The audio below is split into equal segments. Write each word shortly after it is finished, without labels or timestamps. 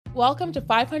Welcome to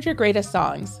 500 Greatest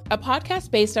Songs, a podcast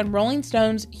based on Rolling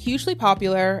Stone's hugely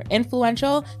popular,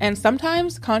 influential, and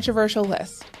sometimes controversial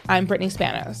list. I'm Brittany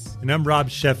Spanos. And I'm Rob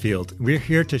Sheffield. We're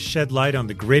here to shed light on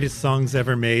the greatest songs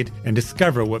ever made and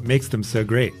discover what makes them so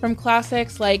great. From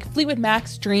classics like Fleetwood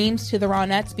Mac's Dreams to the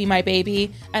Ronettes' Be My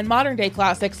Baby, and modern-day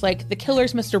classics like The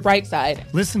Killers' Mr.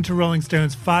 Brightside. Listen to Rolling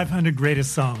Stone's 500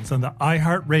 Greatest Songs on the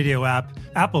iHeartRadio app,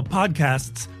 Apple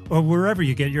Podcasts, or wherever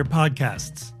you get your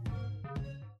podcasts.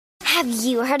 Have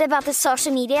you heard about the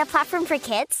social media platform for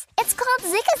kids? It's called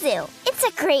Zigazoo. It's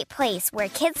a great place where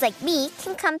kids like me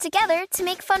can come together to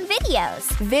make fun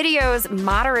videos. Videos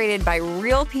moderated by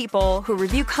real people who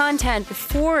review content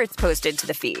before it's posted to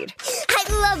the feed. I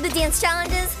love the dance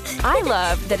challenges. I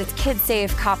love that it's Kid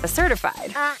Safe COPPA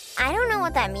certified. I don't know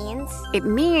what that means. It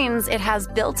means it has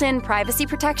built-in privacy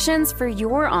protections for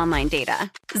your online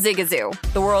data. Zigazoo,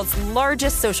 the world's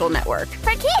largest social network.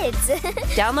 For kids.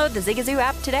 Download the Zigazoo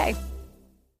app today.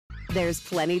 There's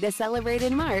plenty to celebrate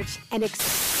in March and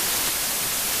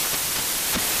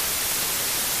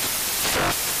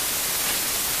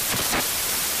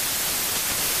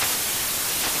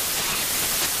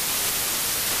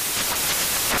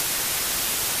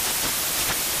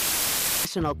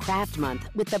National Craft Month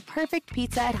with the perfect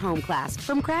pizza at home class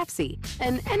from Craftsy.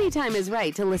 And anytime is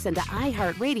right to listen to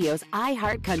iHeartRadio's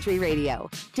iHeartCountry Radio.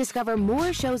 Discover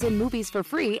more shows and movies for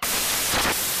free.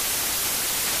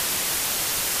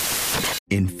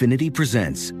 Infinity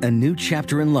presents a new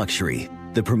chapter in luxury,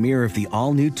 the premiere of the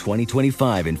all-new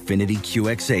 2025 Infinity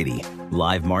QX80,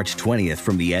 live March 20th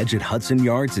from the Edge at Hudson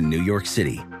Yards in New York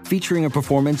City, featuring a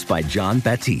performance by John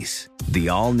Batiste. The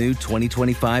all-new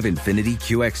 2025 Infinity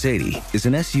QX80 is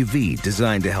an SUV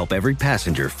designed to help every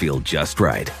passenger feel just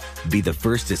right. Be the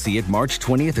first to see it March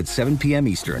 20th at 7 p.m.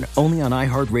 Eastern, only on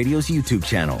iHeartRadio's YouTube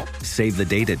channel. Save the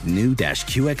date at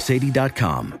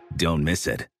new-QX80.com. Don't miss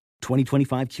it.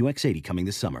 2025 QX80 coming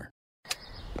this summer.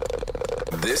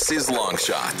 This is Long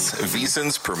Shots,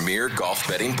 VSiN's premier golf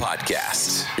betting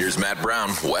podcast. Here's Matt Brown,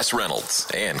 Wes Reynolds,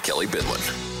 and Kelly Bidlin.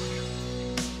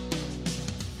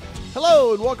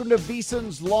 Hello, and welcome to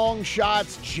VSiN's Long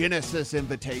Shots Genesis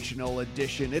Invitational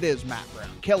Edition. It is Matt Brown,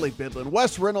 Kelly Bidlin,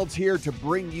 Wes Reynolds here to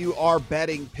bring you our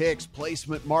betting picks,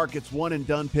 placement markets,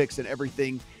 one-and-done picks, and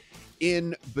everything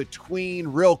in between.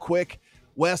 Real quick,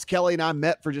 Wes, Kelly, and I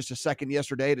met for just a second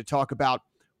yesterday to talk about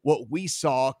what we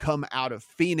saw come out of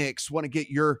Phoenix. Want to get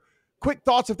your quick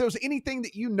thoughts if there was anything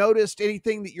that you noticed,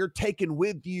 anything that you're taking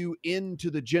with you into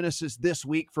the Genesis this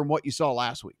week from what you saw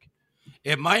last week.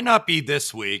 It might not be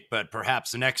this week, but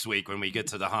perhaps next week when we get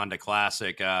to the Honda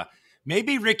Classic.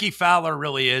 Maybe Ricky Fowler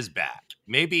really is back.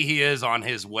 Maybe he is on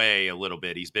his way a little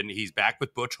bit. He's back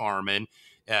with Butch Harmon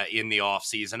in the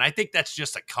offseason. I think that's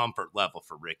just a comfort level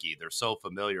for Ricky. They're so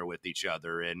familiar with each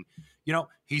other. And, you know,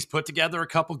 he's put together a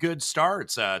couple good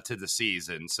starts to the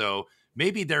season. So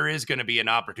maybe there is going to be an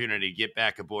opportunity to get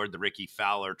back aboard the Ricky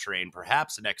Fowler train,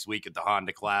 perhaps next week at the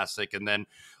Honda Classic, and then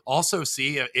also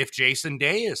see if Jason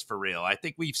Day is for real. I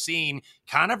think we've seen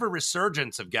kind of a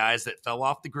resurgence of guys that fell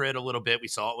off the grid a little bit. We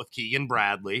saw it with Keegan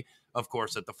Bradley, of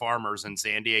course, at the Farmers in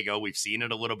San Diego. We've seen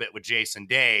it a little bit with Jason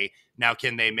Day. Now,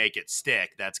 can they make it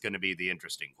stick? That's going to be the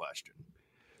interesting question.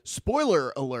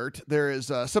 Spoiler alert, there is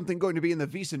something going to be in the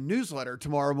VSiN newsletter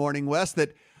tomorrow morning, Wes,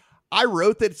 that I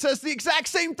wrote that says the exact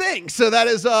same thing. So that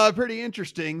is pretty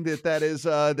interesting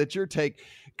that your take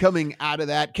coming out of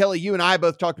that. Kelly, you and I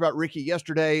both talked about Ricky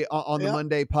yesterday on the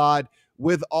Monday pod.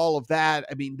 With all of that,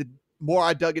 I mean, the more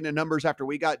I dug into numbers after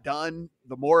we got done,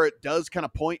 the more it does kind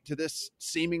of point to this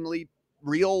seemingly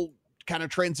real kind of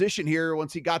transition here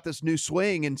once he got this new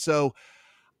swing. And so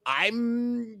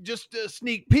I'm just a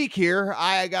sneak peek here.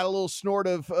 I got a little snort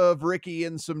of Ricky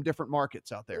in some different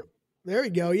markets out there. There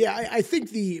you go. Yeah, I think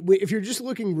if you're just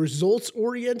looking results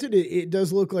oriented, it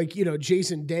does look like, you know,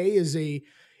 Jason Day is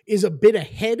a bit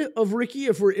ahead of Ricky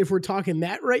if we're talking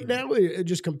that right now,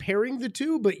 just comparing the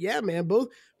two. But yeah, man,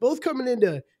 both coming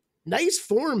into nice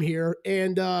form here,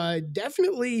 and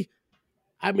definitely,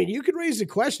 I mean, you could raise the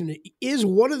question: is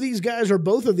one of these guys or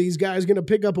both of these guys going to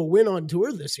pick up a win on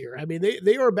tour this year? I mean,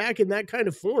 they are back in that kind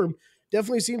of form.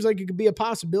 Definitely seems like it could be a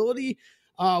possibility.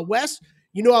 Wes,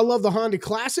 you know, I love the Honda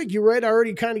Classic. You're right. I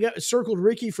already kind of got circled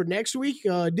Ricky for next week.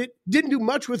 Didn't do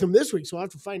much with him this week, so I'll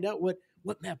have to find out what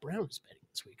Matt Brown is betting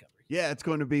this week. Yeah, it's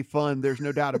going to be fun. There's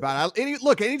no doubt about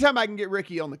it. Anytime I can get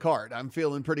Ricky on the card, I'm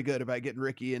feeling pretty good about getting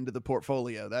Ricky into the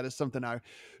portfolio. That is something I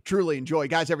truly enjoy.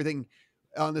 Guys, everything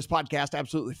on this podcast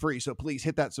absolutely free. So please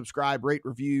hit that subscribe, rate,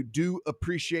 review. Do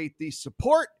appreciate the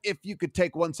support. If you could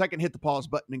take 1 second, hit the pause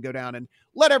button and go down and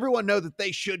let everyone know that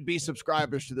they should be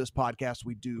subscribers to this podcast.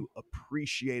 We do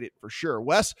appreciate it for sure.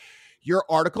 Wes, your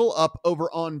article up over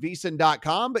on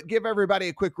VSiN.com, but give everybody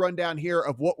a quick rundown here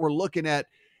of what we're looking at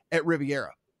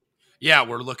Riviera. Yeah,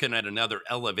 we're looking at another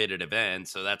elevated event,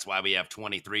 so that's why we have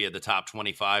 23 of the top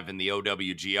 25 in the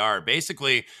OWGR.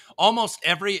 Basically, almost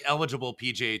every eligible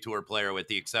PGA Tour player, with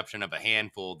the exception of a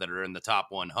handful that are in the top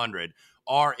 100,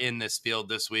 are in this field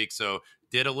this week. So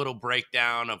did a little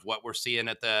breakdown of what we're seeing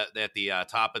at the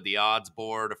top of the odds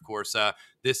board. Of course,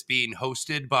 this being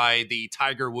hosted by the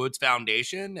Tiger Woods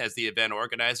Foundation as the event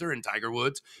organizer, and Tiger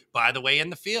Woods, by the way, in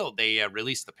the field. They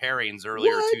released the pairings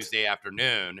earlier Tuesday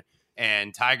afternoon.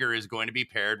 And Tiger is going to be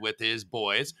paired with his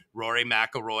boys, Rory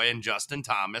McIlroy and Justin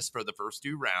Thomas, for the first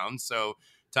 2 rounds. So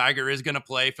Tiger is going to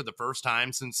play for the first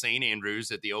time since St.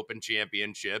 Andrews at the Open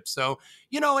Championship. So,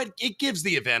 it gives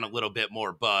the event a little bit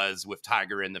more buzz with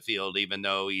Tiger in the field, even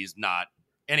though he's not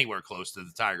anywhere close to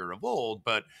the Tiger of old.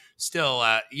 But still,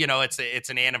 it's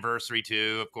an anniversary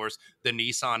too. Of course, the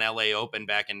Nissan LA Open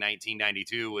back in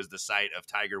 1992 was the site of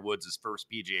Tiger Woods' first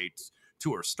PGA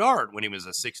Tour start when he was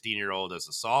a 16-year-old as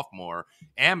a sophomore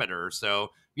amateur. So,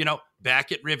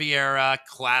 back at Riviera,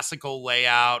 classical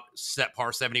layout, set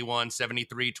par 71,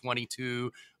 73,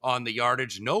 22 on the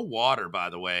yardage. No water, by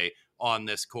the way, on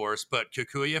this course, but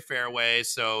Kikuyu fairway.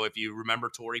 So if you remember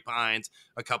Torrey Pines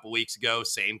a couple weeks ago,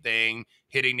 same thing,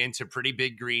 hitting into pretty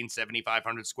big green,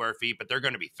 7,500 square feet, but they're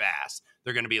going to be fast.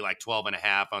 They're going to be like 12 and a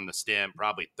half on the stem,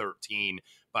 probably 13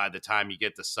 by the time you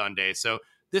get to Sunday. So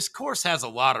this course has a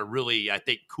lot of really, I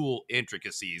think, cool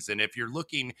intricacies. And if you're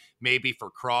looking maybe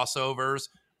for crossovers,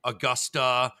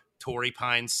 Augusta, Torrey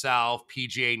Pines South,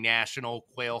 PGA National,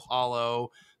 Quail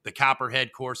Hollow, the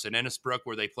Copperhead course in Innisbrook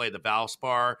where they play the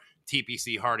Valspar,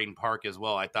 TPC Harding Park as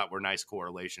well, I thought were nice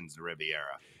correlations to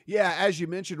Riviera. Yeah, as you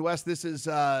mentioned, Wes, this is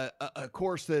a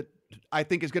course that I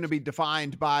think is going to be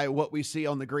defined by what we see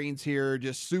on the greens here.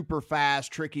 Just super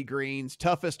fast, tricky greens,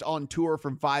 toughest on tour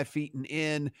from 5 feet and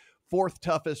in, 4th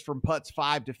toughest from putts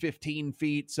 5 to 15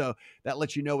 feet. So that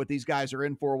lets you know what these guys are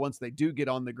in for once they do get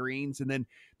on the greens. And then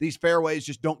these fairways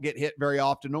just don't get hit very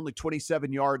often, only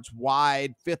 27 yards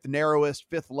wide, 5th narrowest,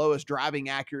 5th lowest driving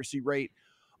accuracy rate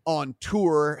on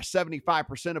tour.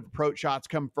 75% of approach shots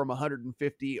come from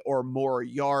 150 or more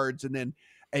yards, and then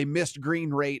a missed green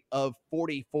rate of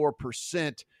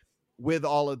 44% with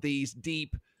all of these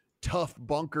deep, tough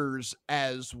bunkers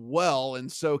as well. And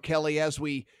so, Kelly, as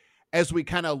we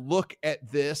kind of look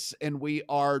at this and we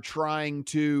are trying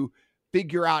to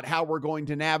figure out how we're going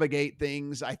to navigate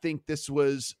things, I think this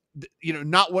was,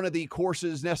 not one of the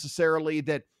courses necessarily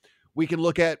that we can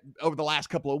look at over the last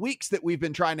couple of weeks that we've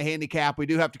been trying to handicap. We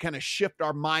do have to kind of shift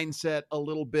our mindset a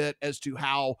little bit as to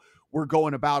how we're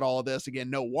going about all of this. Again,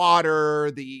 no water,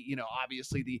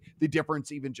 obviously the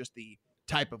difference, even just the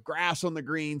type of grass on the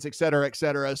greens, et cetera, et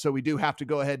cetera. So we do have to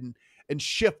go ahead and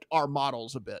shift our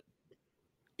models a bit.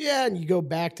 Yeah, and you go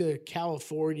back to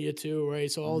California too, right?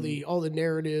 So all the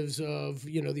narratives of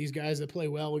these guys that play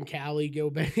well in Cali go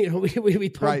back. We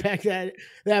put back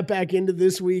that back into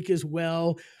this week as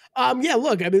well. Yeah,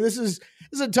 look, I mean, this is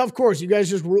a tough course. You guys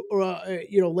just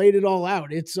laid it all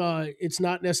out. It's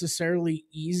not necessarily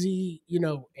easy,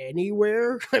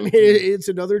 anywhere. I mean, it's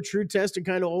another true test of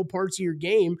kind of all parts of your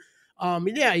game.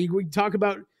 We talk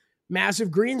about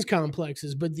massive greens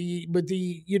complexes, but the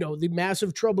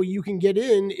massive trouble you can get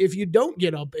in if you don't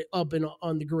get up and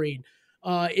on the green.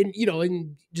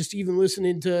 And just even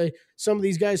listening to some of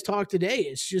these guys talk today,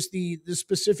 it's just the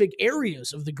specific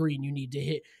areas of the green you need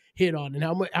to hit on, and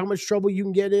how much trouble you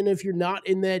can get in if you're not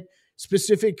in that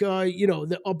specific,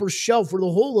 the upper shelf where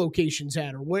the hole location's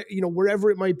at, or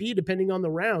wherever it might be, depending on the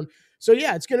round. So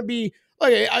yeah, it's going to be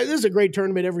this is a great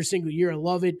tournament every single year. I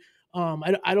love it.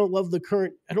 I don't love the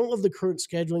current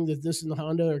scheduling that this and the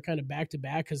Honda are kind of back to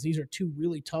back, because these are two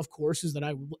really tough courses that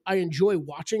I enjoy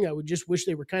watching. I would just wish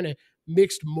they were kind of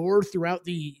mixed more throughout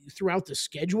the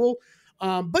schedule.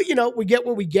 But we get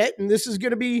what we get, and this is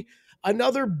going to be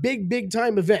another big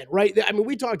time event, right? I mean,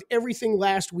 we talked everything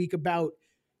last week about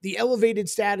the elevated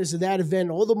status of that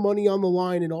event, all the money on the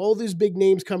line, and all these big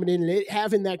names coming in, and it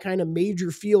having that kind of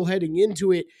major feel heading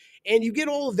into it. And you get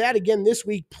all of that again this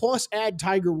week, plus add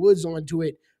Tiger Woods onto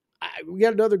it. We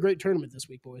got another great tournament this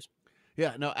week, boys.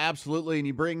 Yeah, no, absolutely. And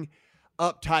you bring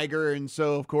up Tiger, and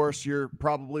so, of course, you're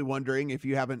probably wondering, if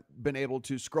you haven't been able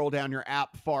to scroll down your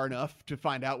app far enough to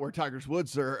find out where Tiger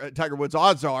Woods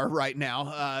odds are right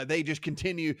now. They just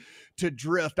continue to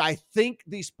drift. I think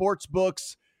the sports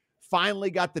books finally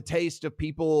got the taste of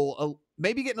people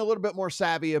maybe getting a little bit more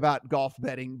savvy about golf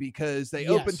betting, because they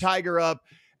opened Tiger up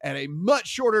at a much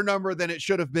shorter number than it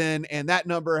should have been. And that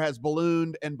number has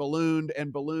ballooned and ballooned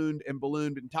and ballooned and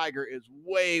ballooned. And Tiger is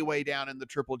way, way down in the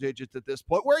triple digits at this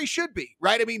point, where he should be,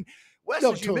 right? I mean, Wes,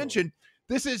 as you mentioned,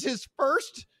 this is his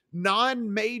first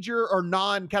non-major or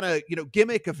non kind of,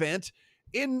 gimmick event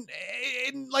in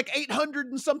like 800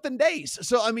 and something days.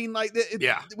 So, I mean, like,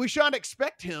 we should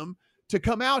expect him to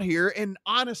come out here and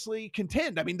honestly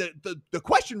contend. I mean, the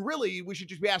question really we should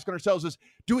just be asking ourselves is,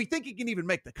 do we think he can even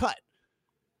make the cut?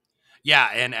 Yeah,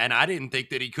 and I didn't think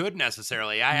that he could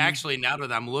necessarily. I actually, now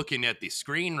that I'm looking at the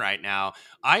screen right now,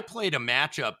 I played a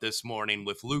matchup this morning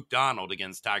with Luke Donald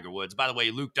against Tiger Woods. By the way,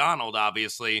 Luke Donald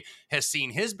obviously has seen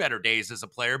his better days as a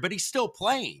player, but he's still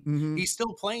playing. Mm-hmm. He's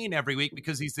still playing every week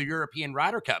because he's the European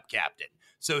Ryder Cup captain.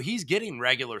 So he's getting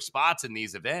regular spots in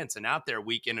these events and out there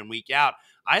week in and week out.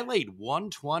 I laid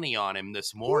 120 on him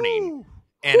this morning. Ooh.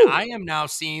 And I am now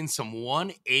seeing some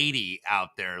 180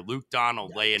 out there. Luke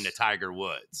Donald laying to Tiger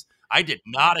Woods. I did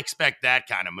not expect that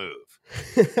kind of move.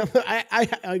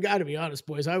 I got to be honest,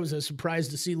 boys. I was as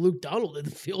surprised to see Luke Donald in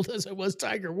the field as I was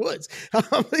Tiger Woods.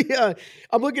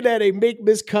 I'm looking at a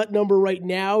make-miss cut number right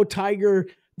now. Tiger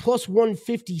plus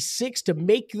 156 to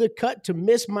make the cut, to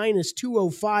miss minus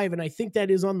 205. And I think that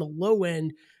is on the low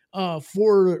end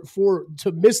for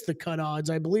to miss the cut odds.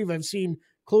 I believe I've seen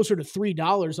closer to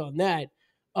 $3 on that.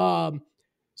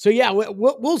 So yeah,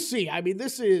 we'll see. I mean,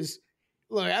 this is,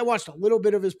 look, I watched a little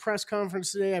bit of his press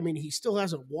conference today. I mean, he still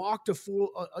hasn't walked a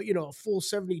full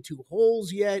 72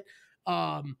 holes yet.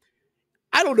 I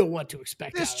don't know what to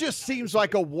expect. This just seems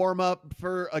like a warm up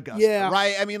for Augusta,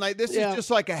 right? I mean, like, this is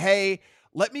just like a, hey,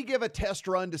 let me give a test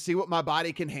run to see what my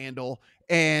body can handle.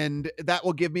 And that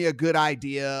will give me a good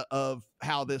idea of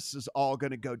how this is all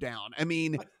going to go down. I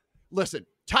mean, listen,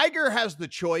 Tiger has the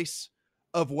choice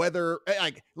of whether,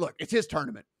 like, look, it's his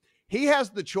tournament. He has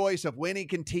the choice of when he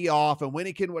can tee off and when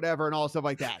he can whatever and all stuff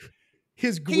like that.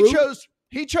 His group,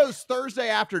 he chose Thursday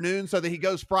afternoon so that he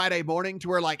goes Friday morning, to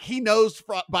where, like, he knows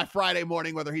by Friday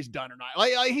morning whether he's done or not.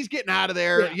 Like he's getting out of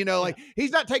there,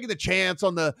 he's not taking the chance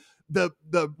on the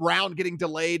round getting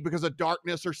delayed because of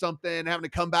darkness or something, having to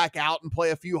come back out and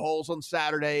play a few holes on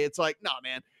Saturday. It's like, no,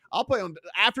 man, I'll play on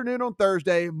afternoon on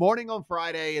Thursday, morning on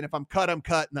Friday, and if I'm cut, I'm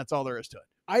cut, and that's all there is to it.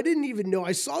 I didn't even know.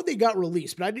 I saw they got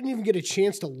released, but I didn't even get a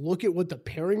chance to look at what the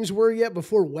pairings were yet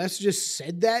before Wes just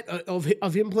said that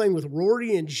of him playing with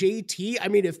Rory and JT. I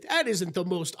mean, if that isn't the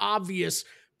most obvious,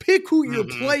 pick who you're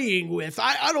playing with,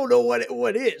 I don't know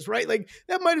what is, right? Like,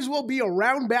 that might as well be a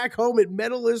round back home at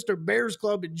Medalist or Bears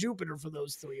Club in Jupiter for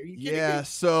those three. Are you kidding me?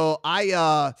 So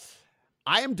I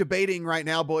am debating right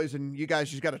now, boys, and you guys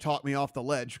just got to talk me off the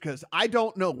ledge, because I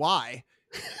don't know why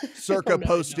Circa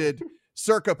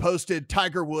posted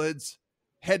Tiger Woods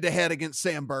head-to-head against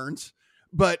Sam Burns,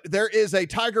 but there is a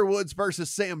Tiger Woods versus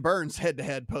Sam Burns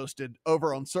head-to-head posted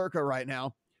over on Circa right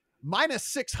now. Minus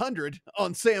 600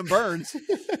 on Sam Burns.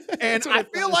 And I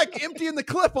feel like emptying the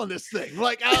clip on this thing.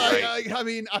 Like, I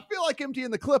mean, I feel like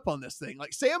emptying the clip on this thing.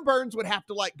 Like, Sam Burns would have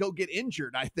to, like, go get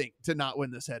injured, I think, to not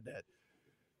win this head-to-head.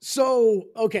 So,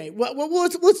 okay, well,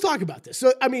 let's talk about this.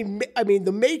 So, I mean,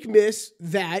 the make-miss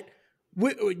that,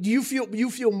 do you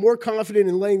feel more confident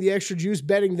in laying the extra juice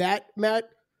betting that, Matt,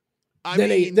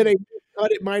 than a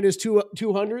cut at minus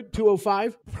 200,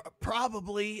 205?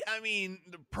 Probably. I mean,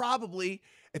 probably.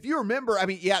 If you remember, I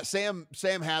mean, yeah, Sam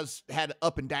has had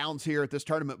up and downs here at this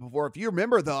tournament before. If you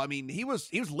remember, though, I mean, he was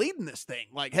leading this thing,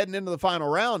 like, heading into the final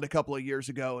round a couple of years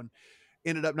ago, and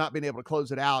ended up not being able to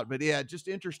close it out. But yeah, just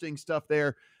interesting stuff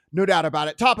there. No doubt about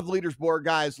it. Top of the leaderboard,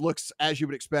 guys, looks as you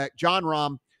would expect. Jon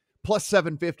Rahm plus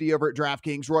 750 over at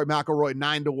DraftKings. Rory McIlroy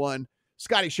 9-1.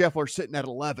 Scotty Scheffler sitting at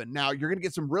 11. Now, you're going to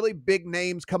get some really big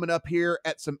names coming up here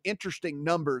at some interesting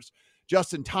numbers.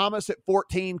 Justin Thomas at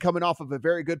 14, coming off of a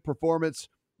very good performance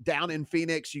down in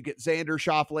Phoenix. You get Xander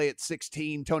Schauffele at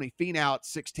 16, Tony Finau at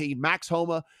 16, Max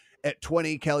Homa at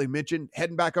 20. Kelly mentioned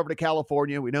heading back over to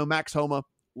California. We know Max Homa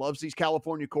loves these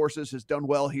California courses, has done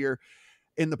well here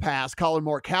in the past. Collin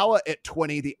Morikawa at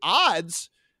 20. The odds,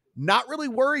 not really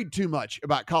worried too much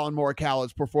about Collin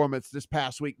Morikawa's performance this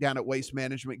past week down at Waste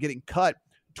Management, getting cut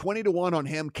 20-1 on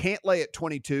him. Cantlay at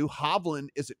 22. Hovland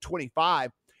is at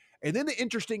 25. And then the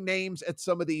interesting names at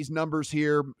some of these numbers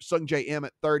here: Sungjae Im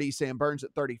at 30, Sam Burns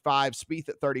at 35, Spieth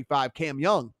at 35, Cam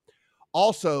Young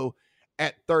also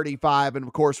at 35. And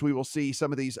of course, we will see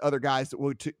some of these other guys that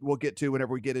we'll get to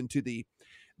whenever we get into the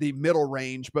middle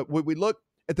range. But when we look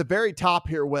at the very top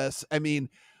here, Wes, I mean,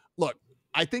 look,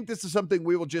 I think this is something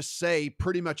we will just say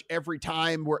pretty much every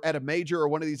time we're at a major or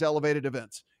one of these elevated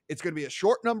events. It's going to be a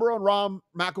short number on Rahm,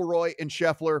 McIlroy, and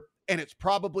Scheffler, and it's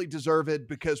probably deserved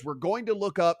because we're going to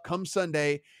look up come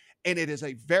Sunday, and it is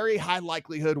a very high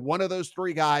likelihood one of those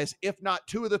three guys, if not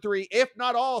two of the three, if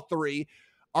not all three,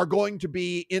 are going to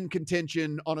be in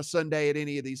contention on a Sunday at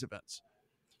any of these events.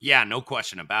 Yeah, no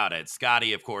question about it.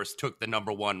 Scotty, of course, took the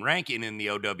number one ranking in the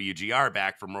OWGR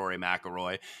back from Rory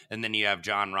McIlroy, and then you have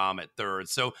Jon Rahm at third.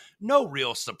 So no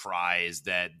real surprise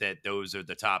that those are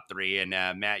the top three. And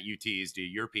Matt, you teased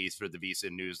your piece for the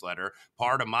VSiN newsletter.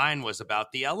 Part of mine was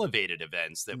about the elevated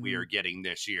events that we are getting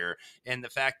this year. And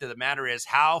the fact of the matter is,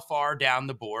 how far down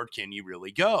the board can you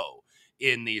really go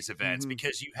in these events?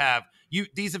 Because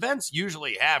these events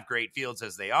usually have great fields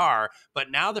as they are, but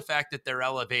now the fact that they're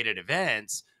elevated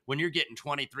events, when you're getting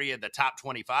 23 of the top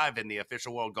 25 in the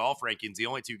official world golf rankings, the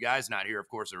only two guys not here, of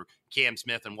course, are Cam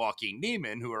Smith and Joaquin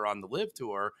Niemann, who are on the LIV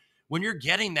Tour. When you're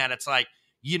getting that, it's like,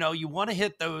 you want to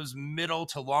hit those middle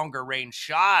to longer range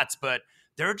shots, but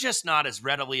they're just not as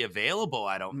readily available,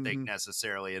 I don't think,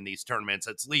 necessarily in these tournaments.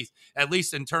 At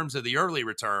least in terms of the early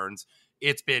returns,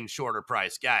 it's been shorter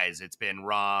price guys. It's been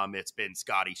Rahm, it's been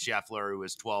Scotty Scheffler, who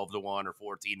was 12-1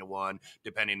 or 14-1,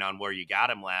 depending on where you got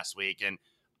him last week. And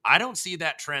I don't see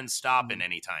that trend stopping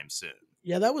anytime soon.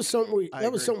 Yeah, that was something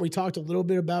we talked a little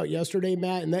bit about yesterday,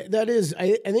 Matt. And that is,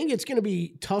 I think it's going to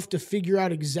be tough to figure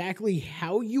out exactly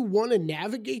how you want to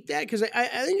navigate that, because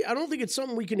I don't think it's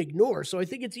something we can ignore. So I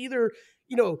think it's either,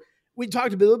 we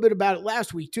talked a little bit about it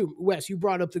last week too. Wes, you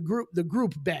brought up the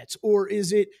group bets, or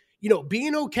is it,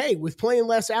 being okay with playing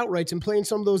less outrights and playing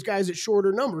some of those guys at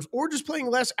shorter numbers, or just playing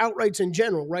less outrights in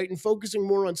general, right? And focusing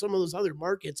more on some of those other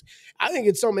markets. I think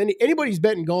it's something anybody's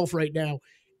betting golf right now.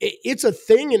 It's a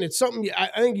thing, and it's something I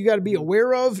think you got to be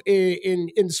aware of in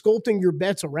sculpting your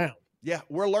bets around. Yeah,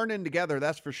 we're learning together,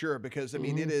 that's for sure, because, I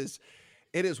mean,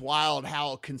 it is wild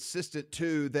how consistent,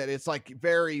 too, that it's like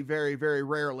very, very, very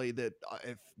rarely that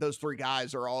if those three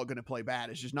guys are all going to play bad,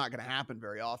 it's just not going to happen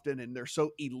very often, and they're so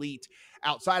elite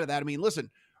outside of that. I mean, listen,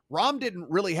 Rahm didn't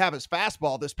really have his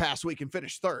fastball this past week and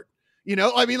finished third.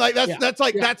 I mean, like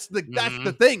that's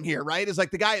the thing here, right? Is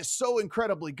like the guy is so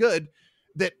incredibly good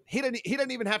that he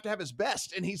doesn't even have to have his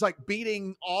best, and he's like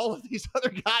beating all of these other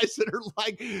guys that are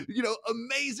like,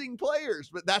 amazing players.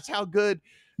 But that's how good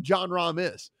Jon Rahm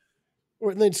is.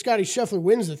 Or then Scotty Scheffler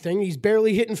wins the thing. He's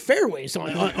barely hitting fairways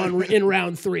on in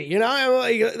round three.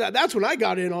 That's when I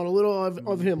got in on a little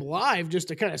of him live just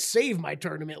to kind of save my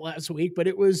tournament last week. But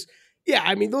it was,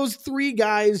 those three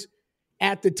guys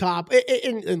at the top.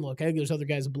 And look, I think there's other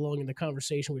guys that belong in the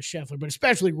conversation with Scheffler, but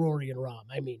especially Rory and Rahm.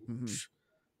 I mean,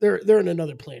 they're in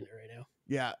another planet right now.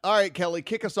 Yeah. All right, Kelly,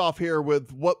 kick us off here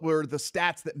with what were the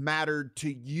stats that mattered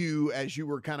to you as you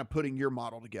were kind of putting your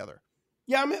model together.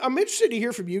 Yeah, I'm interested to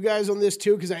hear from you guys on this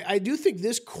too, because I do think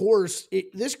this course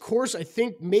I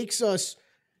think makes us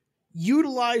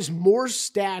utilize more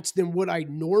stats than what I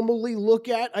normally look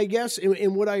at, I guess,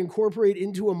 and what I incorporate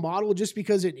into a model, just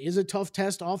because it is a tough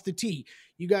test off the tee.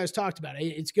 You guys talked about it.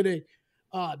 It's gonna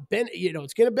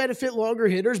it's gonna benefit longer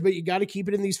hitters, but you got to keep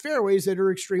it in these fairways that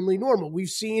are extremely normal. We've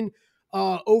seen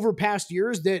over past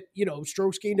years that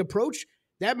strokes gained approach,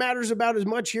 that matters about as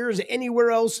much here as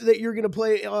anywhere else that you're going to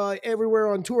play everywhere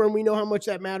on tour. And we know how much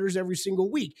that matters every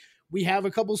single week. We have a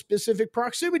couple specific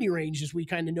proximity ranges we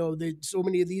kind of know that so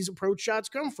many of these approach shots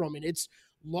come from. And it's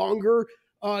longer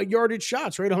yardage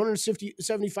shots, right?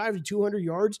 175 to 200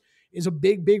 yards is a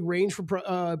big, big range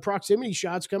for proximity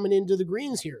shots coming into the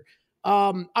greens here.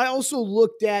 I also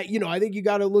looked at, I think you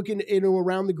got to look in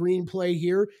around the green play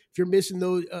here. If you're missing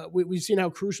those, we've seen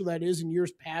how crucial that is in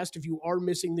years past. If you are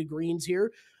missing the greens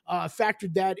here,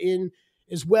 factored that in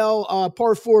as well.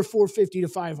 Par 4, 450 to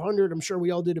 500. I'm sure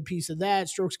we all did a piece of that.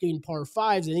 Strokes gained par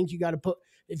 5s. I think you got to put,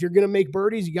 if you're going to make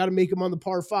birdies, you got to make them on the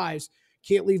par 5s.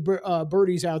 Can't leave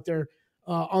birdies out there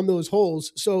on those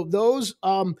holes. So those,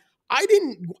 I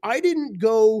didn't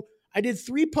go, I did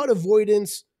 3-putt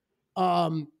avoidance.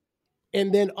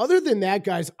 And then other than that,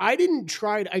 guys, I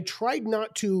tried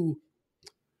not to,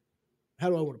 how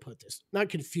do I want to put this? Not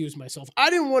confuse myself. I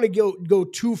didn't want to go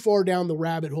too far down the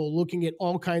rabbit hole looking at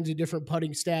all kinds of different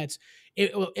putting stats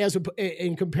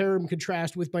and compare and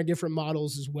contrast with my different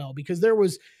models as well. Because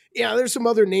there's some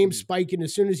other names spiking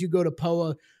as soon as you go to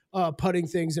POA putting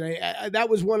things. And that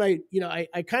was one I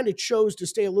kind of chose to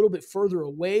stay a little bit further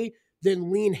away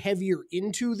than lean heavier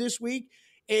into this week.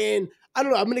 And I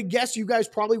don't know, I'm going to guess you guys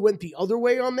probably went the other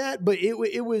way on that, but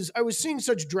I was seeing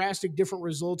such drastic different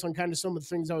results on kind of some of the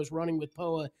things I was running with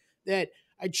POA that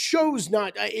I chose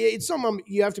not, it's something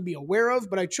you have to be aware of,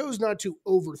 but I chose not to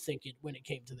overthink it when it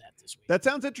came to that this week. That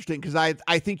sounds interesting, because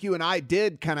I think you and I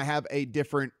did kind of have a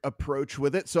different approach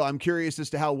with it. So I'm curious as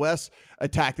to how Wes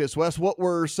attacked this. Wes, what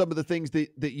were some of the things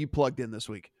that you plugged in this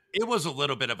week? It was a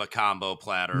little bit of a combo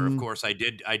platter. Of course, I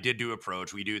did do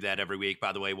approach. We do that every week.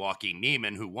 By the way, Joaquin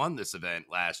Niemann, who won this event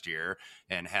last year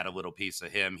and had a little piece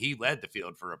of him, he led the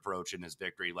field for approach in his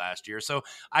victory last year. So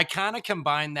I kind of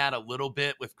combined that a little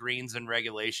bit with greens and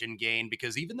regulation gain,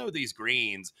 because even though these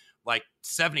greens, like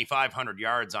 7,500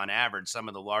 yards on average, some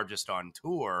of the largest on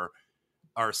tour,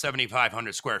 or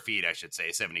 7,500 square feet, I should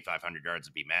say. 7,500 yards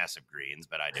would be massive greens,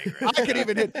 but I digress. I could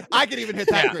even hit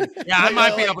that green. Yeah, I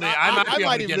might be able to. I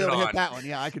might even be able to to hit that one.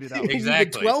 Yeah, I could do that one.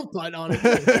 Exactly. 12 putt on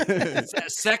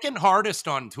it. Second hardest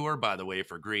on tour, by the way,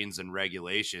 for greens and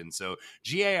regulation. So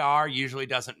GAR usually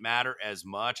doesn't matter as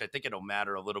much. I think it'll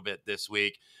matter a little bit this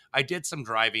week. I did some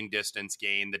driving distance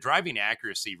gain. The driving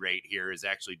accuracy rate here is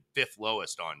actually 5th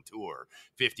lowest on tour,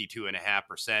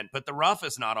 52.5%. But the rough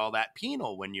is not all that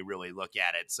penal when you really look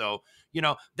at it. So,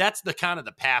 that's the kind of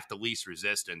the path to least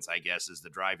resistance, I guess, is the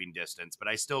driving distance. But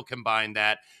I still combine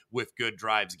that with good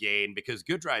drives gained, because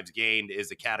good drives gained is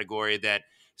a category that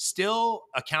still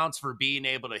accounts for being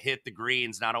able to hit the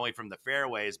greens, not only from the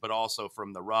fairways, but also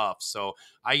from the rough. So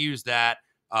I use that.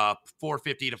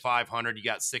 450 to 500. You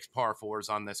got 6 par 4s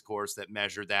on this course that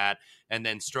measure that. And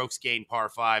then strokes gained par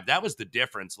 5. That was the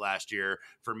difference last year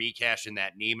for me cashing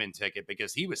that Niemann ticket,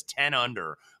 because he was 10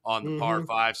 under on the par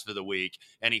 5s for the week.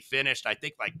 And he finished, I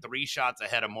think, like 3 shots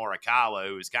ahead of Morikawa,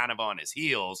 who was kind of on his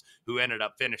heels, who ended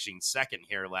up finishing second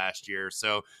here last year.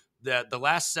 So the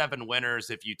last 7 winners,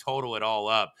 if you total it all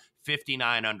up,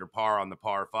 59 under par on the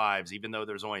par 5s, even though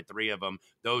there's only 3 of them,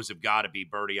 those have got to be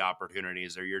birdie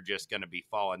opportunities, or you're just going to be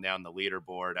falling down the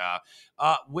leaderboard.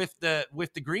 With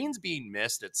the greens being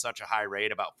missed at such a high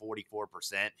rate, about 44%,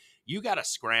 you got to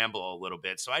scramble a little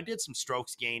bit. So I did some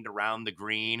strokes gained around the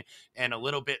green and a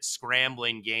little bit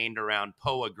scrambling gained around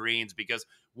POA greens, because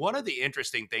one of the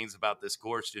interesting things about this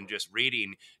course and just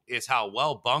reading is how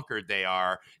well bunkered they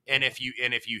are. And if you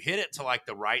hit it to like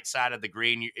the right side of the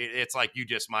green, it's like you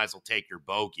just might as well take your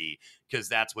bogey, because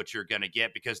that's what you're going to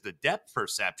get, because the depth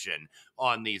perception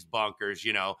on these bunkers,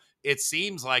 it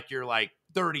seems like you're like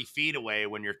 30 feet away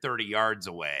when you're 30 yards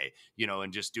away,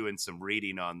 and just doing some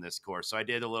reading on this course. So I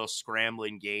did a little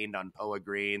scrambling gained on POA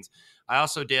greens. I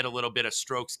also did a little bit of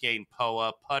strokes gained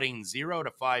POA, putting 0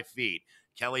 to 5 feet.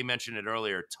 Kelly mentioned it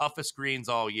earlier, toughest greens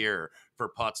all year for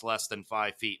putts less than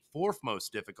 5 feet, 4th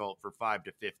most difficult for 5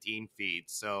 to 15 feet.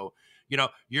 So,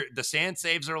 the sand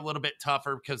saves are a little bit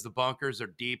tougher because the bunkers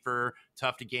are deeper,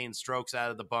 tough to gain strokes out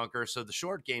of the bunker. So the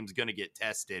short game is going to get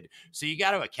tested. So you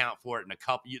got to account for it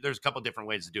there's a couple different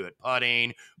ways to do it.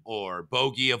 Putting or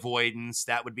bogey avoidance.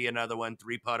 That would be another one,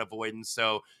 3-putt avoidance.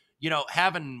 So,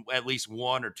 having at least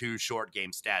 1 or 2 short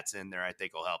game stats in there, I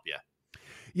think will help you.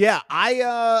 Yeah,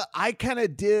 I kind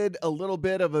of did a little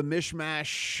bit of a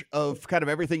mishmash of kind of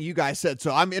everything you guys said.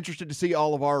 So I'm interested to see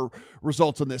all of our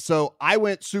results on this. So I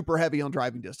went super heavy on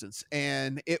driving distance,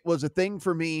 and it was a thing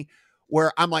for me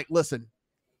where I'm like, listen,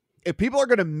 if people are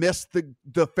going to miss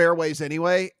the fairways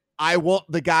anyway, I want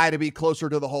the guy to be closer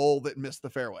to the hole that missed the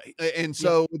fairway. And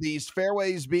so these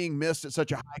fairways being missed at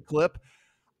such a high clip,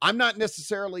 I'm not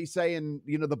necessarily saying,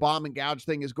 the bomb and gouge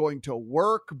thing is going to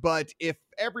work, but if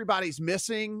everybody's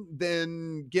missing,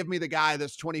 then give me the guy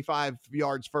that's 25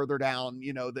 yards further down,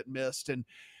 that missed and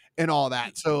all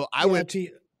that. So I went to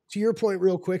your point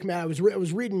real quick, Matt. I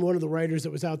was reading one of the writers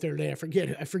that was out there today.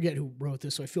 I forget who wrote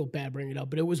this, so I feel bad bringing it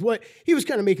up, but it was what he was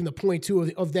kind of making the point too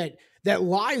of that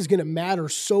lie is going to matter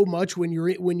so much when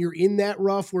you're in that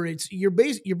rough, where you're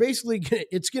basically gonna,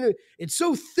 it's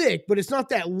so thick, but it's not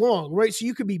that long, right? So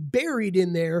you could be buried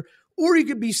in there, or you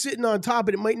could be sitting on top,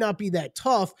 and it might not be that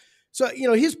tough. So,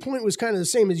 his point was kind of the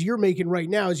same as you're making right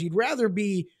now, is you'd rather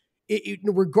be,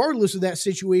 regardless of that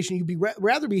situation, you'd be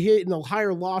rather be hitting a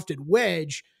higher lofted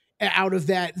wedge out of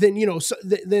that than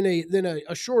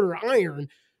a shorter iron.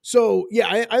 So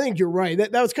yeah, I think you're right.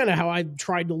 That was kind of how I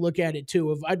tried to look at it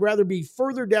too. I'd rather be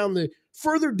further down the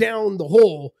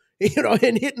hole,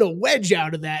 and hitting a wedge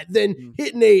out of that than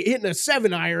hitting a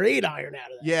 7 iron, 8 iron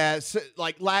out of that. Yeah, so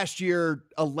like last year,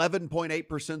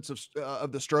 11.8%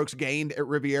 of the strokes gained at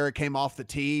Riviera came off the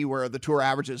tee, where the tour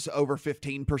average is over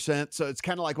 15%. So it's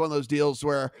kind of like one of those deals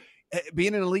where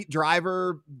being an elite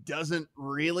driver doesn't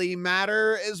really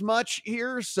matter as much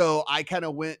here. So I kind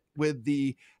of went with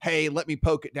hey, let me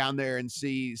poke it down there and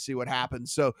see what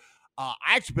happens. So I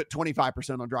actually put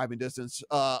 25% on driving distance,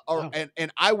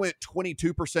 and I went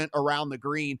 22% around the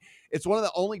green. It's one of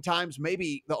the only times,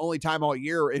 maybe the only time all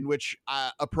year, in which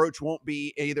approach won't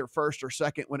be either first or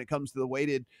second when it comes to the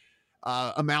weighted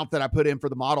amount that I put in for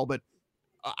the model. But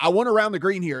I went around the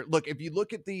green here. Look, if you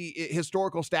look at the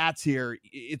historical stats here,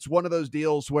 it's one of those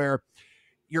deals where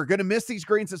you're going to miss these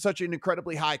greens at such an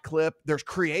incredibly high clip. There's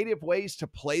creative ways to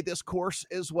play this course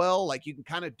as well. Like you can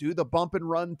kind of do the bump and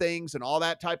run things and all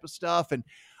that type of stuff. And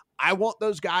I want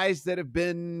those guys that have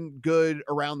been good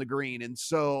around the green. And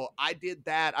so I did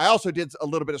that. I also did a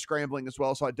little bit of scrambling as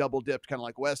well. So I double dipped kind of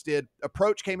like Wes did.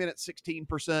 Approach came in at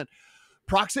 16%.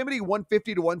 Proximity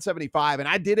 150 to 175. And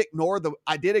I did ignore the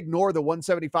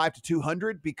 175 to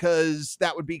 200 because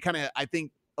that would be kind of, I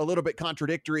think, a little bit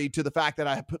contradictory to the fact that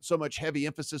I put so much heavy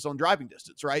emphasis on driving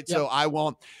distance, right? Yep. So I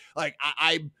want, like,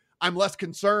 I'm less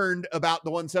concerned about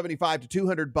the 175 to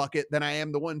 200 bucket than I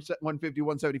am the 150,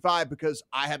 175 because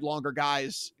I had longer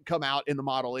guys come out in the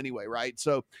model anyway, right?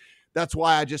 So that's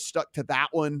why I just stuck to that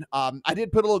one. I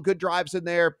did put a little good drives in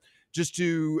there just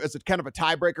to, as a kind of a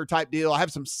tiebreaker type deal. I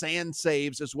have some sand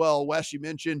saves as well. Wes, you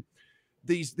mentioned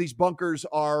these bunkers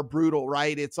are brutal,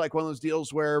 right? It's like one of those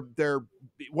deals where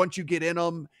once you get in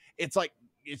them, it's like,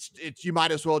 it's you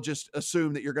might as well just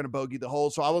assume that you're going to bogey the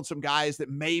hole. So I want some guys that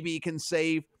maybe can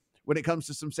save when it comes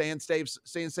to some sand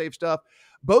save stuff.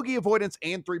 Bogey avoidance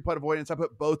and 3-putt avoidance, I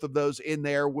put both of those in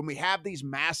there. When we have these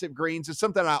massive greens, it's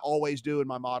something I always do in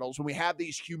my models. When we have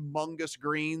these humongous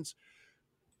greens,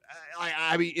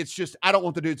 I mean, it's just, I don't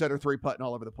want the dudes that are 3-putting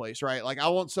all over the place, right? Like I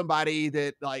want somebody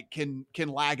that like can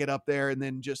lag it up there and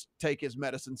then just take his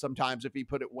medicine sometimes if he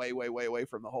put it way, way, way away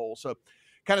from the hole. So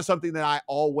kind of something that I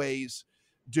always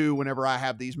do whenever I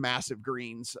have these massive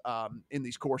greens in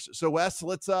these courses. So Wes,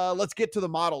 let's get to the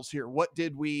models here. What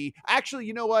did we actually,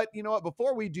 you know what?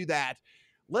 Before we do that,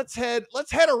 let's head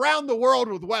around the world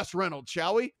with Wes Reynolds,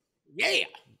 shall we? Yeah.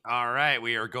 All right,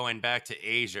 we are going back to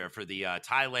Asia for the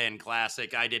Thailand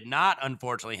Classic. I did not,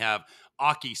 unfortunately, have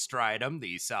Aki Stridham,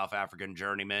 the South African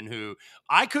journeyman, who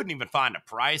I couldn't even find a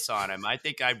price on him. I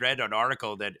think I read an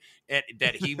article that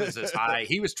he was as high,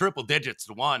 he was triple digits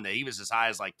to 1, that he was as high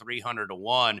as like 300 to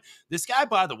 1. This guy,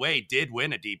 by the way, did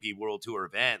win a DP World Tour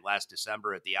event last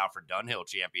December at the Alfred Dunhill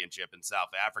Championship in South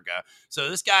Africa. So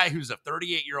this guy, who's a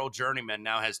 38-year-old journeyman,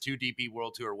 now has 2 DP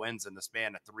World Tour wins in the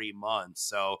span of 3 months.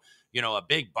 So, a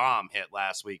big bomb hit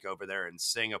last week over there in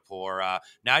Singapore.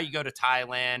 Now you go to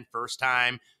Thailand, first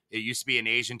time. It used to be an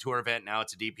Asian Tour event. Now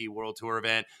it's a DP World Tour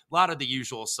event. A lot of the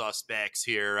usual suspects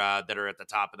here that are at the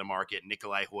top of the market.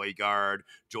 Nikolai Højgaard,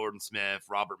 Jordan Smith,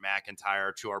 Robert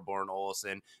McIntyre, Thorbjørn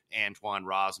Olesen, Antoine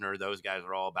Rosner. Those guys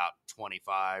are all about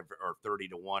 25 or 30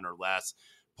 to 1 or less.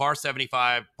 Par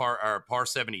 75, par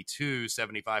 72,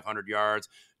 7,500 yards.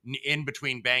 In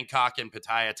between Bangkok and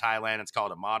Pattaya, Thailand. It's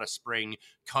called Amata Spring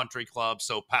Country Club.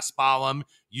 So Paspalam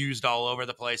used all over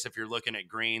the place. If you're looking at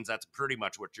greens, that's pretty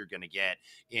much what you're going to get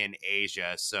in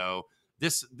Asia. So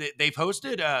they've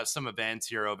hosted some events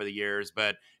here over the years,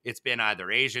 but it's been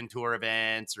either Asian Tour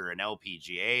events or an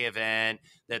LPGA event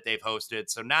that they've hosted.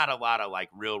 So not a lot of like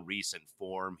real recent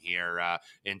form here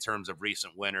in terms of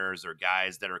recent winners or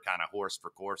guys that are kind of horse for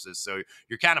courses. So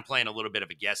you're kind of playing a little bit of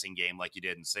a guessing game like you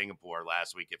did in Singapore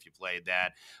last week if you played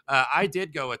that. I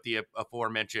did go with the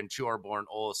aforementioned Thorbjørn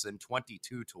Olesen,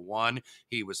 22 to 1.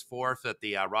 He was 4th at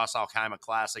the Ras Al Khaimah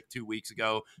Classic 2 weeks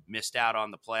ago, missed out on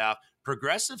the playoff.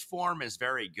 Progressive form is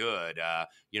very good.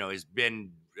 He's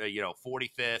been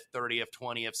 45th, 30th,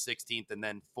 20th, 16th, and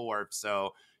then 4th.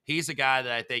 So he's a guy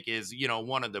that I think is,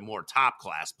 one of the more top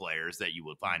class players that you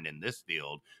would find in this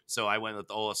field. So I went with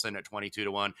Olesen at 22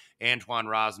 to 1, Antoine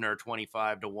Rosner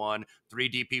 25 to 1, 3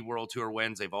 DP World Tour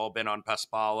wins. They've all been on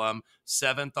Paspalam.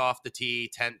 7th off the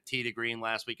tee, 10th tee to green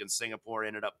last week in Singapore,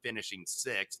 ended up finishing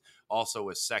 6th. Also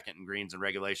was 2nd in greens and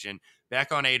regulation.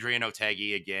 Back on Adrian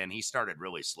Otaegui again. He started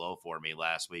really slow for me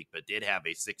last week, but did have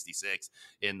a 66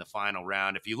 in the final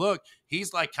round. If you look,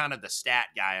 he's like kind of the stat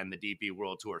guy on the DP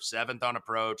World Tour. 7th on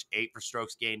approach, 8th for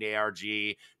strokes gained ARG,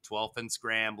 12th in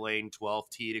scrambling, 12th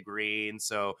tee to green.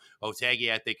 So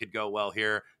Otaegui, I think, could go well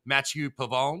here. Mathieu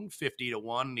Pavon, 50 to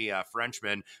 1, the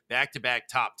Frenchman, back-to-back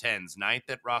top 10s, 9th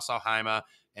at Ras Al Khaimah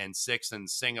and 6th in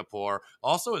Singapore.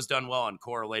 Also has done well on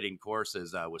correlating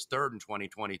courses, was 3rd in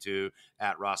 2022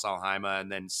 at Ras Al Khaimah,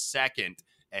 and then 2nd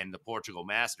in the Portugal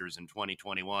Masters in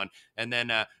 2021. And then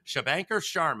Shubhankar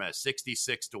Sharma,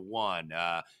 66 to 1.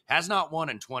 Has not won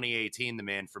in 2018, the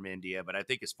man from India, but I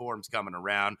think his form's coming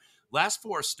around. Last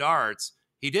 4 starts,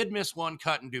 he did miss one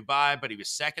cut in Dubai, but he was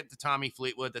 2nd to Tommy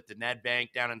Fleetwood at the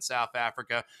Nedbank down in South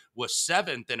Africa, was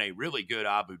 7th in a really good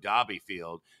Abu Dhabi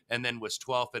field, and then was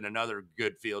 12th in another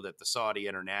good field at the Saudi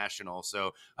International.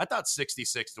 So I thought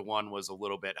 66 to 1 was a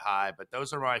little bit high, but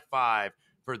those are my 5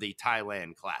 for the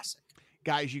Thailand Classic.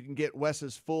 Guys, you can get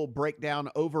Wes's full breakdown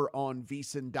over on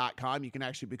VSiN.com. You can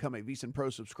actually become a VSiN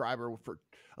Pro subscriber for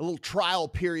a little trial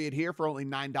period here for only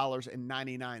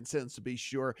 $9.99 to be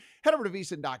sure. Head over to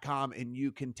VSiN.com and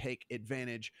you can take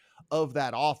advantage of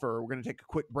that offer. We're going to take a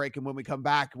quick break, and when we come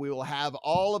back, we will have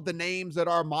all of the names that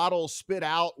our models spit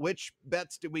out. Which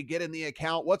bets did we get in the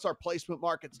account? What's our placement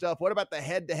market stuff? What about the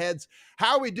head-to-heads?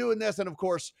 How are we doing this? And, of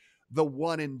course, the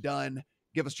one and done.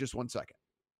 Give us just 1 second.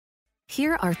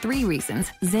 Here are 3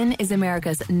 reasons Zyn is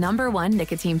America's #1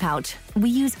 nicotine pouch. We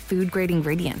use food-grade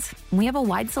ingredients. We have a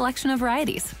wide selection of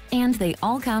varieties, and they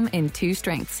all come in 2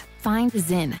 strengths. Find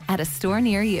Zyn at a store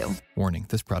near you. Warning,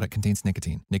 this product contains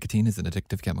nicotine. Nicotine is an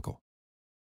addictive chemical.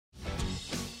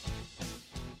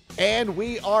 And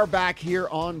we are back here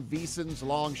on VSiN's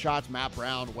Long Shots. Matt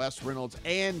Brown, Wes Reynolds,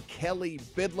 and Kelly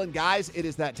Bidlin. Guys, it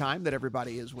is that time that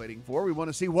everybody is waiting for. We want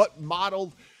to see what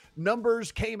modeled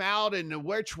numbers came out and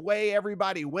which way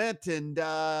everybody went. And,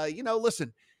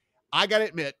 listen, I got to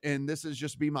admit, and this is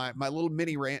just be my little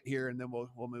mini rant here, and then we'll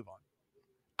move on.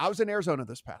 I was in Arizona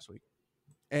this past week.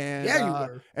 And, yeah, you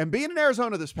were. And being in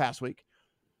Arizona this past week,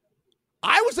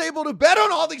 I was able to bet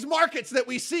on all these markets that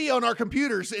we see on our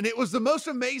computers, and it was the most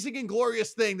amazing and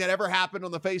glorious thing that ever happened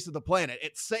on the face of the planet.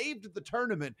 It saved the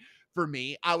tournament for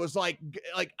me. I was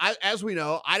as we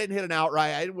know, I didn't hit an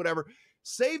outright. I didn't whatever.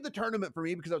 Saved the tournament for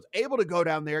me because I was able to go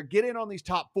down there, get in on these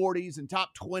top 40s and top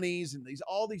 20s and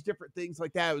all these different things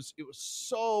like that. It was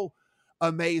so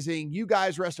amazing. You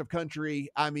guys, rest of country,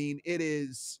 I mean,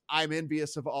 I'm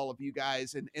envious of all of you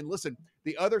guys. And listen,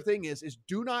 the other thing is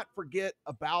do not forget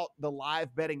about the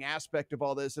live betting aspect of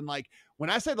all this. And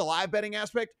when I say the live betting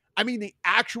aspect, I mean the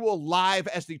actual live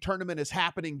as the tournament is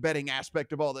happening betting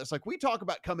aspect of all this. We talk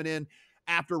about coming in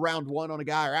after round 1 on a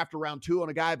guy or after round 2 on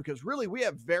a guy, because really we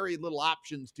have very little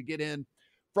options to get in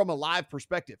from a live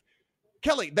perspective.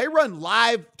 Kelly, they run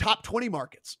live top 20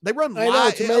 markets. They run live. I know,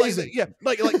 it's amazing.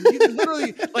 you can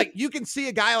literally you can see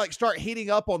a guy start heating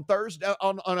up on Thursday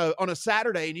on a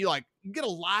Saturday, and you get a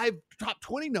live top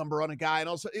 20 number on a guy. And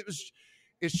also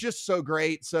it's just so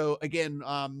great. So again,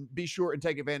 be sure and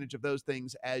take advantage of those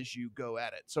things as you go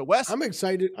at it. So Wes, I'm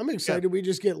excited. Yeah. We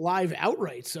just get live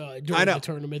outrights during the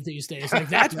tournament these days.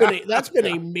 That's been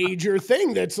a major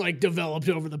thing that's developed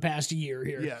over the past year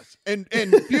here. Yes, and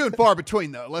few and far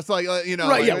between though. Let's right.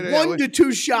 Yeah, 1 to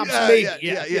 2 shops maybe.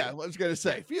 Yeah. I was gonna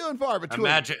say few and far between.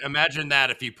 Imagine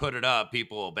that if you put it up,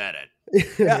 people will bet it.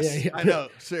 Yes, I know.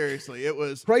 Seriously, it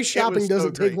was price shopping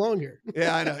doesn't so take longer.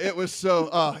 Yeah, I know. It was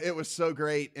so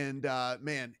great, and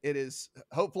man, it is.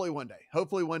 Hopefully one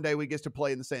day we get to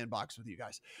play in the sandbox with you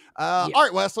guys. All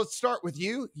right, Wes, let's start with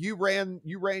you. You ran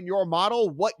your model.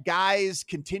 What guys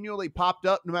continually popped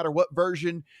up, no matter what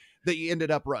version that you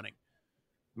ended up running?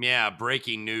 Yeah,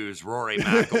 breaking news. Rory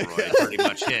McIlroy pretty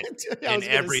much hit in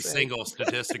every single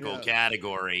statistical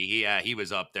category. He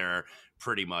was up there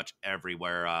pretty much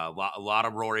everywhere. A lot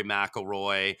of Rory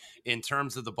McIlroy. In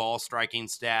terms of the ball striking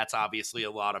stats, obviously a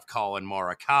lot of Colin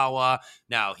Morikawa.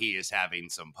 Now he is having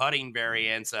some putting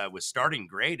variance. Was starting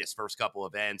great his first couple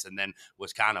events and then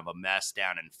was kind of a mess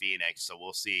down in Phoenix. So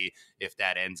we'll see if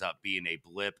that ends up being a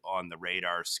blip on the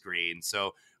radar screen.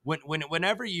 So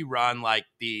whenever you run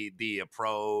the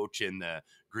approach and the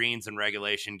greens and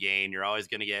regulation gain, you're always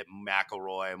going to get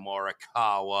McIlroy,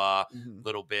 Morikawa,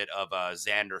 little bit of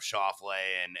Xander Schauffele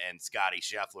and Scotty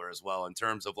Scheffler as well in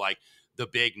terms of the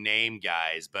big name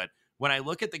guys. But when I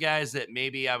look at the guys that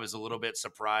maybe I was a little bit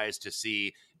surprised to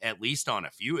see, at least on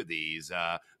a few of these,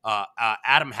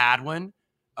 Adam Hadwin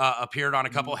appeared on a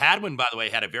couple. Hadwin, by the way,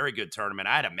 had a very good tournament.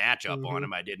 I had a matchup on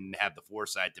him. I didn't have the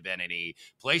foresight to bet any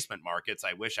placement markets.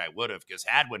 I wish I would have, because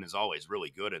Hadwin is always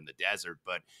really good in the desert,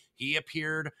 but he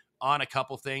appeared on a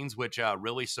couple things, which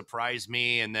really surprised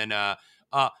me. And then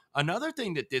another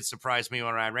thing that did surprise me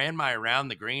when I ran my around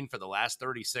the green for the last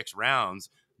 36 rounds,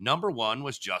 number 1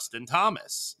 was Justin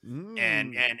Thomas.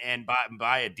 And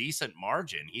by a decent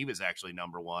margin, he was actually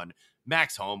number 1.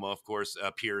 Max Homa, of course,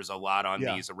 appears a lot on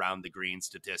these around the green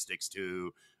statistics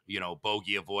too,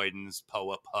 bogey avoidance,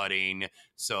 POA putting.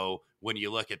 So when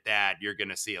you look at that, you're going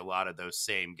to see a lot of those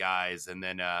same guys. And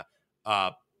then,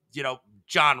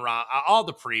 John Rahm, all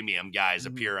the premium guys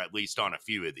appear at least on a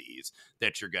few of these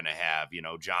that you're going to have.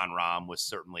 John Rahm was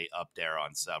certainly up there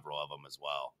on several of them as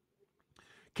well.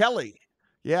 Kelly,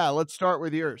 let's start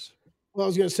with yours. Well, I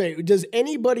was going to say, does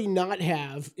anybody not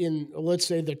have in, let's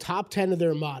say, the top 10 of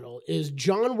their model is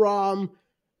John Rahm,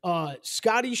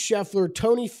 Scotty Scheffler,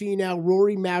 Tony Finau,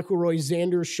 Rory McIlroy,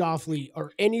 Xander Schauffele?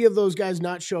 Are any of those guys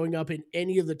not showing up in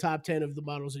any of the top 10 of the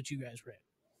models that you guys ran?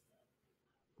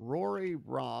 Rory,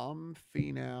 Rahm,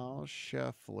 Finau,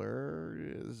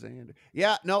 Scheffler, Xander.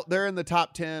 Yeah, no, they're in the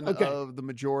top 10 of the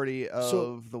majority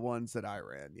of the ones that I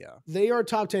ran. Yeah. They are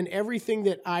top 10, everything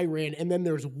that I ran. And then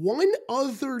there's one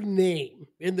other name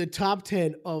in the top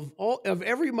 10 of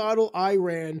every model I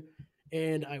ran.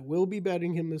 And I will be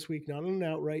betting him this week, not on an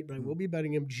outright, but I will be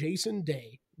betting him. Jason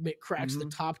Day cracks the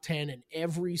top 10 in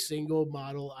every single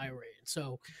model I ran.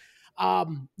 So,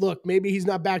 look, maybe he's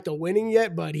not back to winning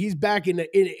yet, but he's back in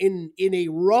a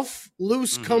rough,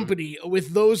 loose company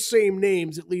with those same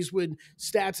names, at least with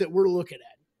stats that we're looking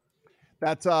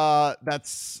at.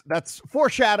 That's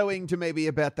foreshadowing to maybe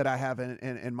a bet that I have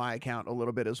in my account a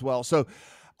little bit as well. So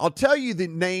I'll tell you the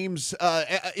names,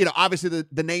 obviously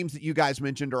the names that you guys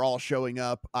mentioned are all showing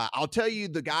up. I'll tell you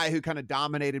the guy who kind of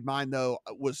dominated mine though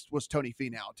was Tony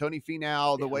Finau. Tony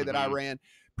Finau, the way that I ran,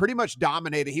 pretty much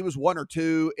dominated. He was 1 or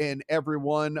 2 in every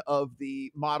one of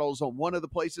the models on one of the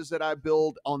places that I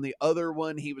build. On the other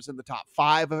one, he was in the top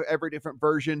 5 of every different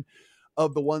version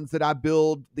of the ones that I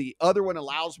build. The other one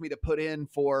allows me to put in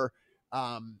for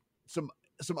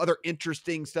some other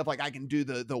interesting stuff. Like I can do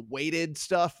the weighted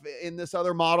stuff in this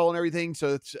other model and everything.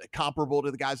 So it's comparable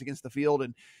to the guys against the field.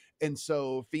 And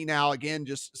so Finau again,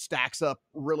 just stacks up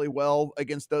really well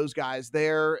against those guys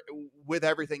there with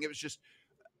everything. It was just,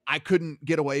 I couldn't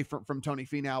get away from Tony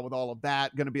Finau with all of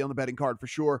that. Going to be on the betting card for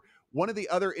sure. One of the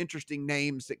other interesting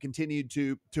names that continued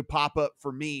to pop up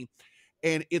for me,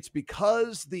 and it's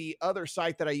because the other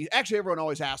site that I use, actually everyone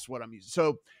always asks what I'm using.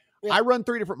 So yeah. I run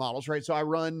 3 different models, right? So I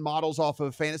run models off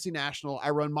of Fantasy National.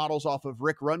 I run models off of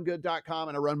rickrungood.com,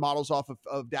 and I run models off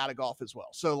of Data Golf as well.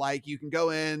 So like you can go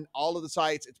in all of the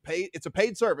sites. It's paid. It's a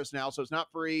paid service now. So it's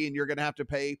not free, and you're going to have to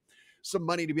pay some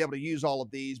money to be able to use all of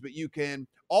these, but you can,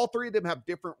 all 3 of them have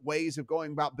different ways of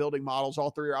going about building models. All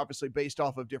 3 are obviously based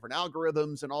off of different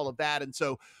algorithms and all of that. And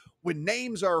so when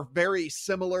names are very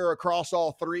similar across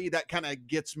all 3, that kind of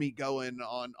gets me going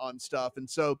on stuff. And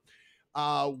so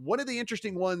one of the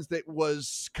interesting ones that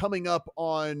was coming up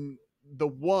on the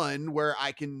one where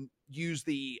I can use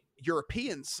the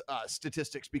European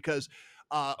statistics, because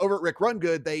over at Rick Run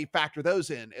Good, they factor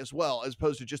those in as well, as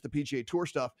opposed to just the PGA Tour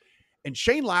stuff. And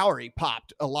Shane Lowry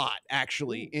popped a lot,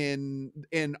 actually,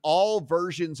 in all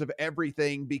versions of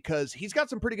everything, because he's got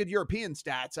some pretty good European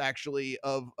stats, actually,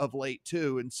 of late,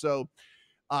 too. And so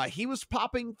he was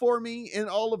popping for me in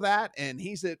all of that, and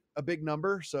he's at a big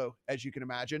number. So, as you can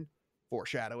imagine,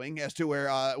 foreshadowing as to where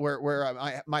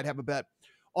I might have a bet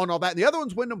on all that. And the other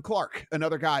one's Wyndham Clark,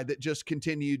 another guy that just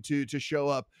continued to show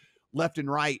up left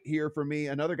and right here for me.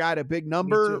 Another guy at a big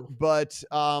number, but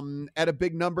at a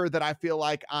big number that I feel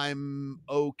like I'm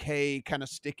okay kind of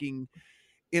sticking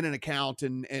in an account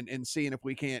and seeing if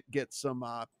we can't get some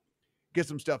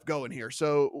stuff going here.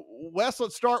 So Wes,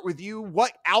 let's start with you.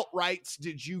 What outrights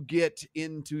did you get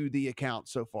into the account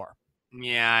so far?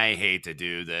 Yeah, I hate to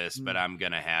do this, but I'm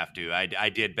going to have to. I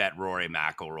did bet Rory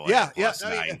McIlroy plus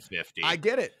 950. I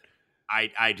get it.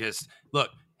 I just, look,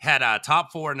 had a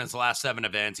top 4 in his last 7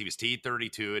 events. He was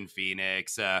T32 in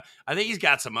Phoenix. I think he's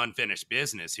got some unfinished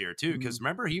business here, too, because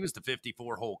remember, he was the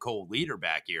 54-hole cold leader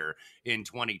back here in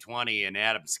 2020, and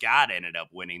Adam Scott ended up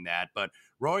winning that. But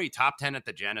Rory, top 10 at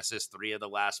the Genesis 3 of the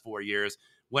last 4 years.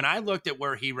 When I looked at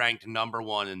where he ranked number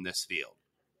 1 in this field,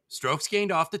 strokes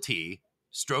gained off the tee,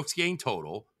 strokes gained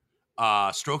total,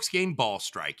 strokes gained ball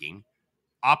striking,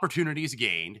 opportunities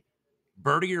gained,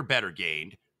 birdie or better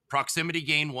gained, proximity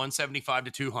gain 175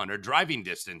 to 200, driving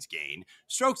distance gain,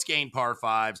 strokes gain par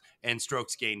 5s, and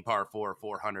strokes gain par 4,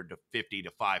 450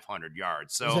 to 500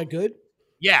 yards. So is that good?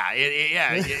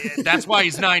 Yeah, that's why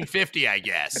he's 950, I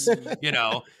guess.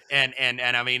 And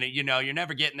I mean, you're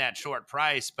never getting that short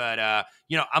price, but I'm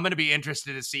going to be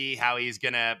interested to see how he's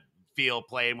going to feel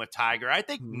playing with Tiger. I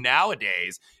think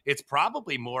nowadays it's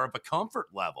probably more of a comfort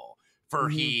level for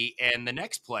he and the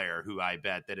next player who I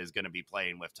bet that is going to be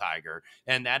playing with Tiger,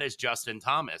 and that is Justin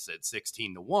Thomas at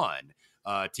 16-1.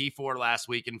 T4 last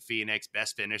week in Phoenix,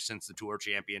 best finish since the Tour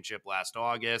Championship last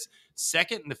August,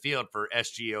 second in the field for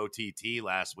SGOTT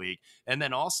last week, and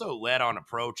then also led on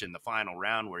approach in the final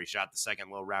round where he shot the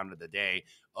second low round of the day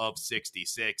of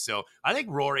 66. So I think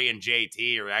Rory and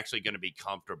JT are actually going to be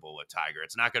comfortable with Tiger.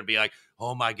 It's not going to be like,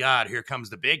 oh my God, here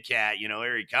comes the big cat,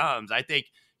 here he comes. I think,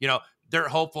 they're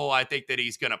hopeful. I think that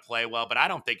he's going to play well, but I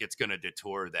don't think it's going to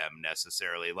deter them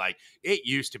necessarily. Like it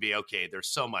used to be, okay, there's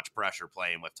so much pressure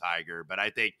playing with Tiger, but I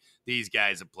think these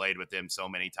guys have played with him so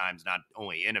many times, not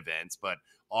only in events, but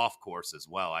off course as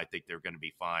well. I think they're going to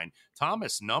be fine.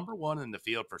 Thomas, number 1 in the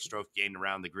field for stroke gained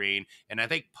around the green. And I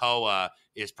think POA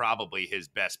is probably his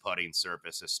best putting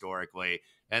surface historically.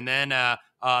 And then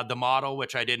the model,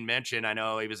 which I didn't mention, I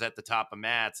know he was at the top of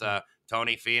Matt's,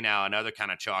 Tony Finau, another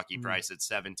kind of chalky price at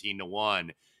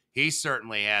 17-1. He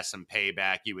certainly has some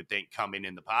payback, you would think, coming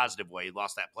in the positive way. He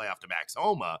lost that playoff to Max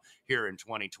Homa here in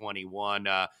 2021.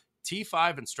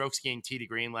 T5 and strokes gained tee to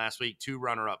green last week, 2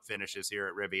 runner-up finishes here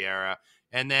at Riviera.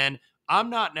 And then I'm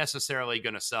not necessarily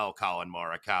going to sell Colin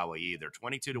Morikawa either.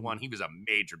 22-1, he was a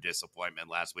major disappointment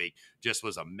last week, just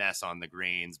was a mess on the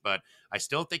greens. But I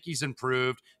still think he's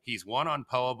improved. He's won on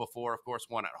POA before, of course,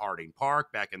 won at Harding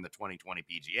Park back in the 2020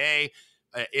 PGA.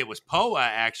 It was POA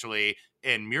actually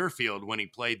in Muirfield when he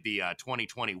played the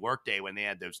 2020 Workday when they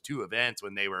had those 2 events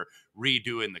when they were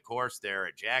redoing the course there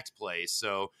at Jack's Place.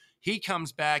 So he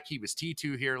comes back. He was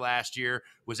T2 here last year,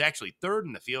 was actually 3rd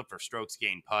in the field for strokes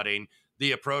gained putting.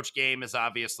 The approach game is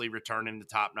obviously returning to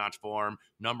top-notch form,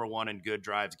 number 1 in good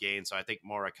drives gained, so I think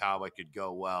Morikawa could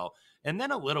go well. And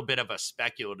then a little bit of a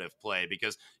speculative play,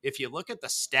 because if you look at the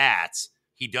stats,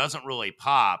 he doesn't really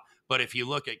pop, but if you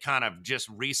look at kind of just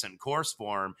recent course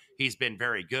form, he's been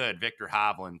very good. Viktor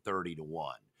Hovland,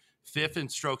 30-1. 5th in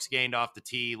strokes gained off the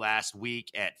tee last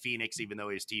week at Phoenix, even though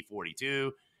he's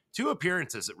T42. 2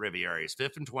 appearances at Riviera. He's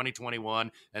 5th in 2021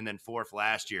 and then 4th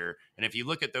last year. And if you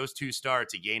look at those 2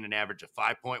 starts, he gained an average of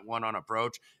 5.1 on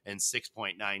approach and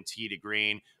 6.9 tee to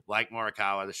green. Like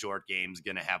Morikawa, the short game is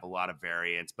going to have a lot of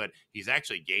variance, but he's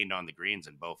actually gained on the greens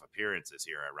in both appearances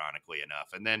here, ironically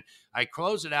enough. And then I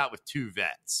close it out with 2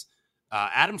 vets.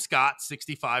 Adam Scott,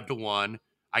 65-1.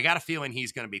 I got a feeling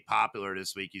he's going to be popular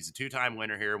this week. He's a 2-time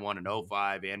winner here, won in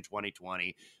 05 and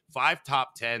 2020. 5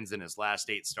 top 10s in his last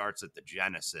 8 starts at the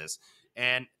Genesis.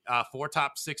 And 4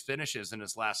 top 6 finishes in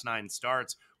his last 9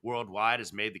 starts worldwide.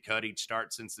 Has made the cut each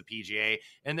start since the PGA.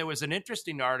 And there was an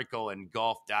interesting article in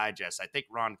Golf Digest. I think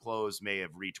Ron Close may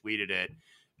have retweeted it,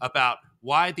 about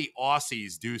why the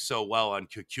Aussies do so well on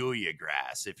Kikuyu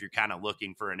grass, if you're kind of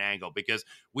looking for an angle, because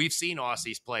we've seen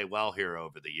Aussies play well here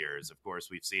over the years. Of course,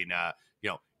 we've seen,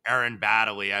 Aaron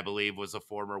Baddeley, I believe, was a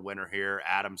former winner here.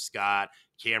 Adam Scott,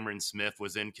 Cameron Smith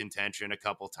was in contention a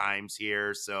couple times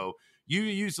here. So you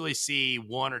usually see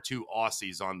 1 or 2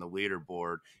 Aussies on the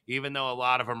leaderboard, even though a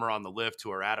lot of them are on the lift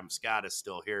tour. Adam Scott is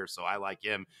still here, so I like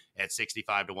him at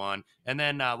 65-1. And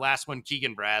then last one,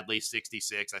 Keegan Bradley,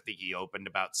 66. I think he opened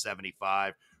about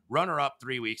 75. Runner-up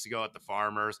 3 weeks ago at the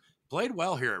Farmers. Played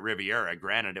well here at Riviera.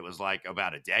 Granted, it was like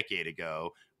about a decade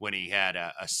ago when he had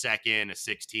a 2nd, a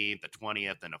 16th, a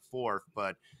 20th, and a 4th.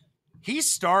 But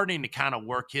he's starting to kind of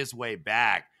work his way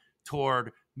back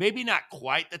toward maybe not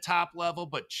quite the top level,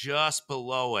 but just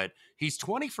below it. He's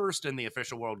 21st in the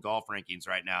official world golf rankings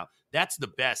right now. That's the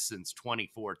best since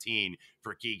 2014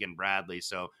 for Keegan Bradley.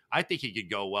 So I think he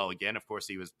could go well again. Of course,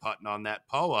 he was putting on that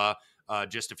POA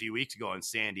just a few weeks ago in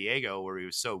San Diego where he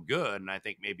was so good, and I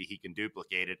think maybe he can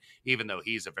duplicate it, even though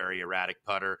he's a very erratic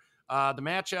putter. The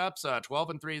matchups,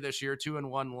 12-3 this year,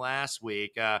 2-1 last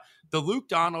week. The Luke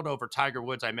Donald over Tiger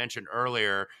Woods I mentioned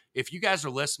earlier. If you guys are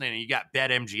listening and you got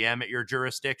BetMGM at your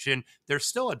jurisdiction, there's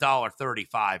still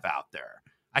 $1.35 out there.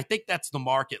 I think that's the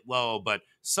market low, but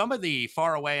some of the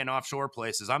far away and offshore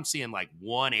places, I'm seeing like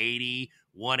 180,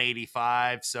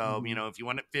 185. So, if you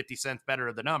want it 50 cents better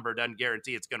of the number, doesn't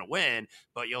guarantee it's going to win,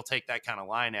 but you'll take that kind of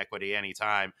line equity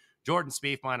anytime. Jordan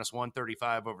Spieth minus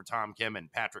 135 over Tom Kim, and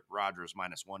Patrick Rogers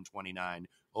minus 129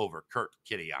 over Kurt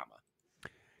Kitayama.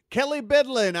 Kelly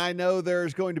Bidlin, I know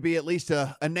there's going to be at least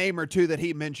a name or two that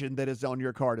he mentioned that is on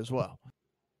your card as well.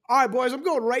 All right, boys, I'm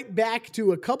going right back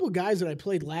to a couple guys that I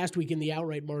played last week in the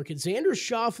outright market. Xander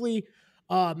Schauffele,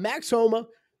 Max Homa.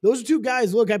 Those are 2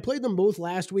 guys. Look, I played them both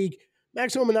last week.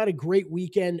 Max Homa, not a great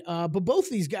weekend, but both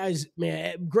these guys,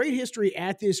 man, great history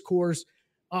at this course.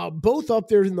 Both up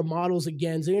there in the models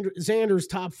again. Xander's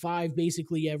top 5,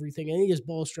 basically everything. I think his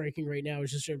ball striking right now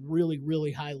is just a really,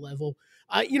 really high level.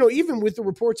 Even with the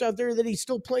reports out there that he's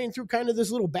still playing through kind of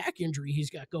this little back injury he's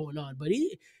got going on, but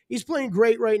he's playing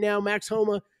great right now. Max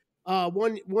Homa,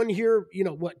 one here,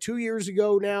 2 years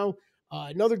ago now.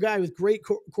 Another guy with great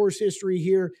course history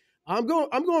here. I'm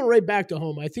going right back to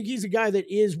Homa. I think he's a guy that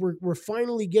we're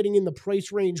finally getting in the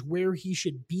price range where he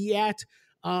should be at.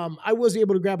 I was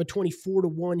able to grab a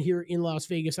 24-1 here in Las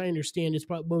Vegas. I understand it's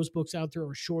probably most books out there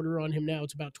are shorter on him now.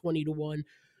 It's about 20-1,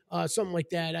 something like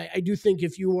that. I do think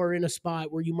if you are in a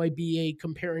spot where you might be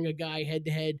comparing a guy head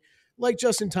to head like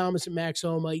Justin Thomas and Max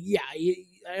Homa,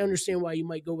 I understand why you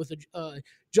might go with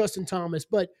Justin Thomas,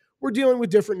 but we're dealing with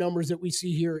different numbers that we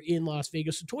see here in Las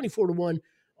Vegas. So 24-1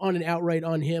 on an outright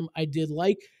on him, I did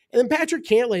like. And then Patrick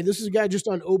Cantlay, this is a guy just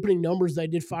on opening numbers that I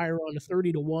did fire on a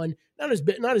 30-1. Not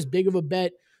as big of a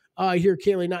bet here.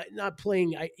 Cantlay not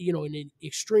playing, in an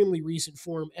extremely recent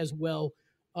form as well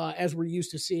as we're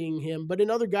used to seeing him. But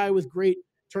another guy with great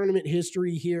tournament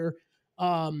history here.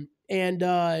 And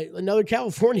another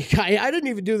California guy. I didn't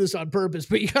even do this on purpose,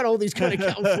 but you got all these kind of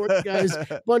California guys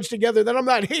bunched together that I'm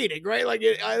not hating, right? Like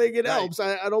I think it helps.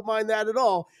 I don't mind that at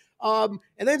all. And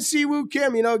then Siwoo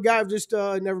Kim, a guy I've just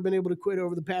never been able to quit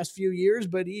over the past few years,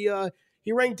 but he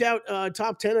ranked out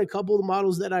top 10 in a couple of the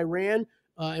models that I ran.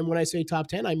 And when I say top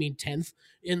 10, I mean 10th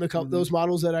in those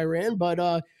models that I ran. But,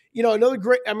 another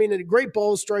a great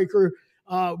ball striker,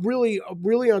 really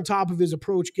on top of his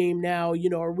approach game now.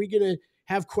 Are we going to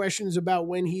have questions about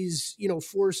when he's,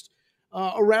 forced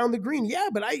around the green? Yeah,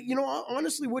 but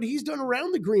honestly, what he's done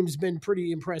around the green has been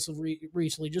pretty impressive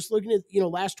recently. Just looking at,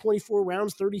 last 24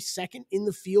 rounds, 32nd in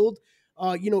the field,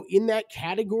 in that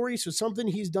category. So something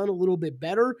he's done a little bit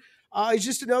better. He's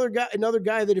just another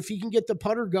guy that if he can get the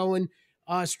putter going,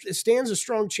 stands a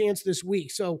strong chance this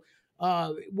week. So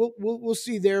we'll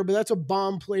see there, but that's a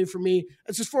bomb play for me.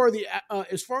 That's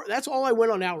that's all I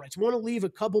went on outrights. Want to leave a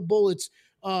couple bullets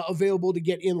available to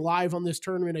get in live on this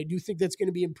tournament. I do think that's going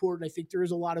to be important. I think there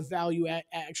is a lot of value at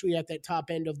that top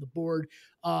end of the board.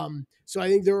 So I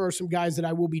think there are some guys that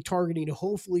I will be targeting to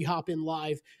hopefully hop in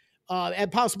live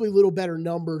at possibly a little better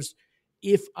numbers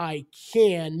if I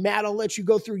can. Matt, I'll let you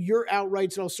go through your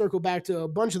outrights, and I'll circle back to a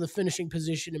bunch of the finishing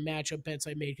position and matchup bets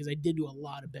I made because I did do a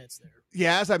lot of bets there.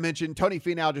 Yeah, as I mentioned, Tony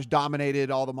Finau just dominated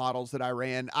all the models that I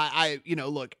ran.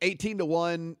 Look,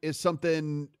 18-1 is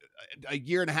something a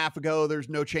year and a half ago. There's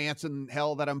no chance in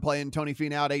hell that I'm playing Tony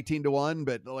Finau at 18-1,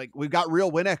 but like we've got real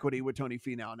win equity with Tony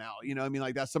Finau now.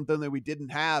 That's something that we didn't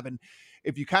have. And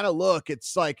if you kind of look,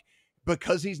 it's like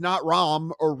because he's not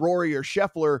Rahm or Rory or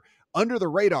Scheffler, under the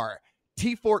radar.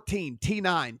 T14,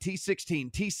 T9,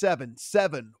 T16, T7,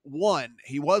 7, 1.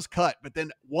 He was cut, but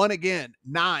then won again.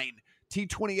 9,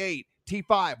 T28,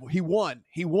 T5. He won.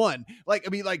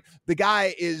 The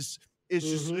guy is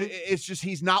just, it's just,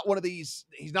 he's not one of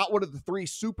the three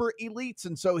super elites.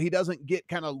 And so he doesn't get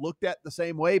kind of looked at the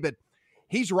same way, but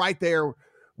he's right there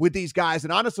with these guys.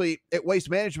 And honestly, at Waste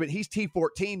Management, he's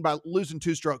T14 by losing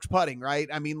 2 strokes putting, right?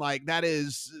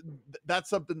 That's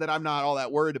something that I'm not all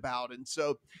that worried about. And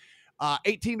so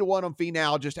 18-1 on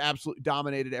Finau, just absolutely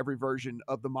dominated every version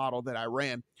of the model that I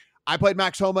ran. I played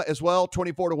Max Homa as well,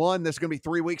 24-1. This is going to be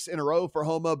 3 weeks in a row for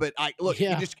Homa, but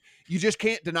you just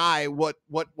can't deny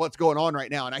what's going on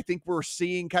right now. And I think we're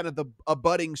seeing kind of a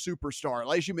budding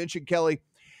superstar. As you mentioned, Kelly,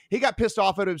 he got pissed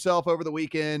off at himself over the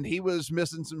weekend. He was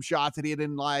missing some shots that he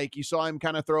didn't like. You saw him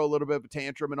kind of throw a little bit of a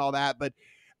tantrum and all that, but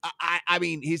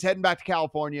he's heading back to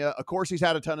California. Of course, he's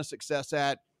had a ton of success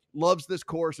at. Loves this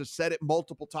course, has said it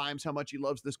multiple times how much he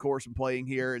loves this course and playing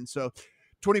here. And so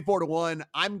 24-1,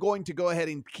 I'm going to go ahead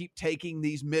and keep taking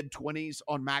these mid-20s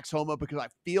on Max Homa because I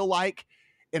feel like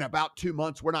in about 2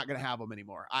 months, we're not going to have him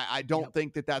anymore. I don't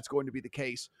think that that's going to be the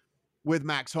case with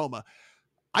Max Homa.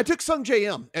 I took Sung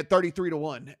Jae Im at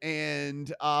 33-1, and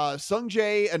Sung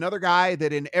Jae, another guy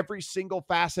that in every single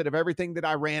facet of everything that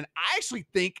I ran, I actually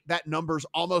think that number's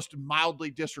almost mildly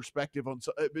disrespectful on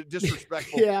Sung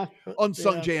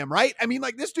Jae Im, right?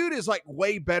 This dude is like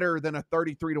way better than a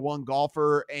 33-1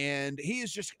 golfer, and he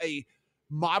is just a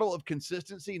model of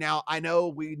consistency. Now, I know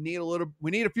we need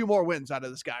a few more wins out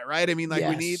of this guy, right? We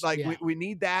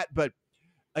need that, but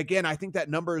again, I think that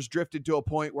number has drifted to a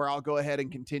point where I'll go ahead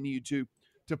and continue to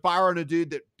fire on a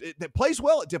dude that plays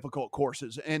well at difficult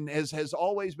courses and has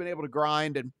always been able to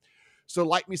grind. And so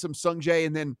like me some Sung Jae.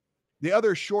 And then the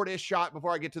other shortest shot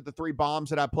before I get to the 3 bombs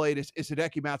that I played is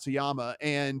Hideki Matsuyama.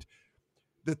 And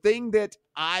the thing that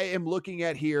I am looking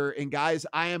at here, and guys,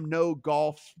 I am no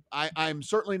golf. I'm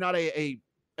certainly not a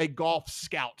golf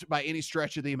scout by any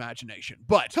stretch of the imagination,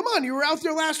 but come on, you were out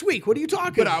there last week. What are you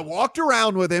talking about? I walked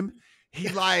around with him. He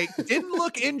didn't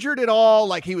look injured at all.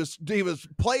 Like he was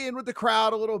playing with the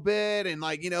crowd a little bit and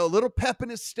a little pep in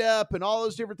his step and all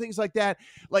those different things like that.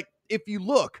 Like if you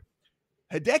look,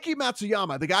 Hideki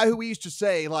Matsuyama, the guy who we used to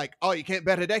say oh, you can't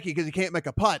bet Hideki because he can't make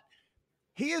a putt.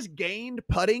 He has gained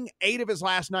putting 8 of his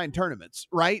last 9 tournaments,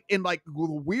 right? And the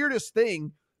weirdest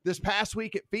thing this past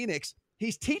week at Phoenix,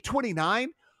 he's T29,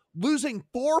 losing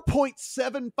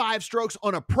 4.75 strokes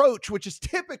on approach, which is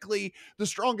typically the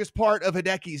strongest part of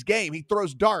Hideki's game. He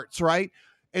throws darts, right?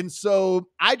 And so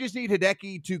I just need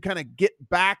Hideki to kind of get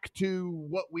back to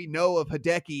what we know of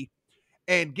Hideki,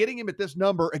 and getting him at this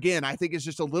number again, I think is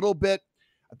just a little bit.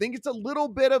 I think it's a little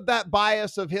bit of that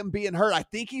bias of him being hurt. I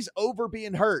think he's over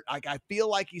being hurt. I feel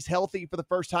like he's healthy for the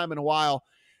first time in a while.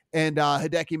 And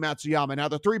Hideki Matsuyama. Now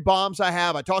the 3 bombs I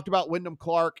have, I talked about Wyndham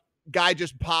Clark. Guy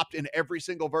just popped in every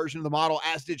single version of the model,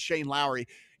 as did Shane Lowry.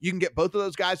 You can get both of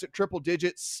those guys at triple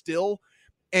digits still.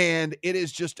 And it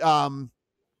is just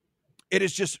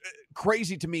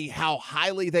crazy to me how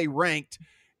highly they ranked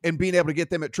and being able to get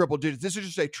them at triple digits. This is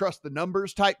just a trust the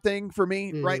numbers type thing for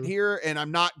me right here. And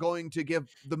I'm not going to give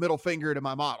the middle finger to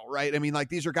my model, right? I mean, like,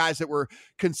 these are guys that were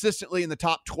consistently in the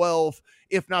top 12,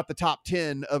 if not the top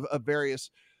 10 of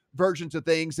various versions of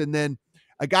things. And then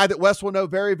a guy that Wes will know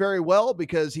very, very well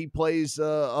because he plays a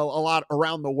lot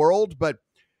around the world, but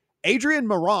Adrian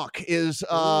Meronk is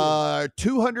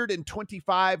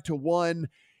 225 to 1.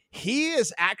 He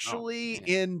is actually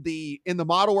in the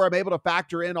model where I'm able to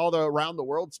factor in all the around the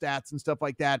world stats and stuff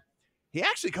like that. He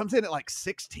actually comes in at like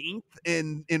 16th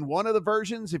in one of the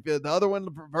versions. If the other one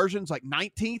version's like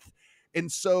 19th.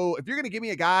 And so if you're going to give me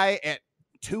a guy at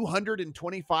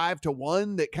 225 to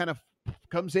 1 that kind of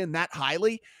comes in that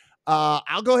highly,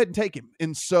 I'll go ahead and take him.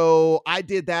 And so I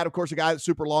did that. Of course, a guy that's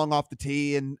super long off the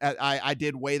tee, and I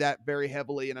did weigh that very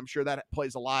heavily, and I'm sure that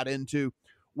plays a lot into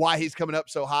why he's coming up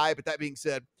so high. But that being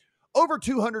said, over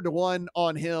 200 to 1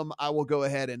 on him, I will go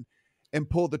ahead and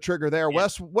pull the trigger there. Yeah.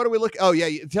 Wes, what do we look? Oh,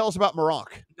 yeah. Tell us about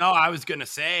Meronk. No, I was going to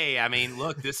say, I mean,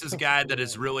 look, this is a guy that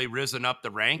has really risen up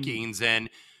the rankings, and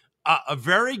a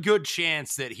very good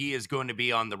chance that he is going to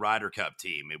be on the Ryder Cup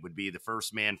team. It would be the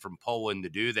first man from Poland to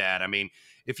do that. I mean,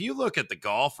 if you look at the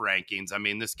golf rankings, I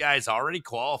mean, this guy's already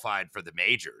qualified for the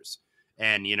majors.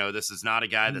 And, you know, this is not a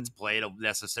guy that's played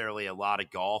necessarily a lot of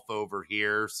golf over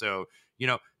here. So, you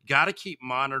know, got to keep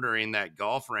monitoring that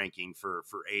golf ranking for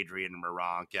Adrian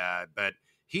Meronk. But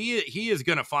he is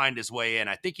going to find his way in.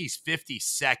 I think he's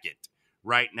 52nd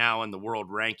right now in the world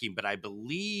ranking. But I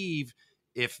believe,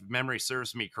 if memory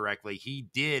serves me correctly, he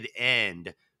did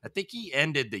end. I think he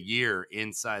ended the year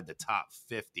inside the top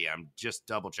 50. I'm just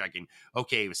double checking.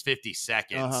 Okay, he was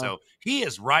 52nd. So he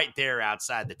is right there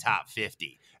outside the top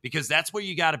 50 because that's where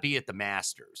you got to be at the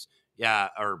Masters. Yeah,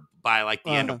 or by like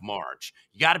the end of March.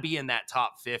 You got to be in that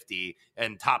top 50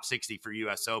 and top 60 for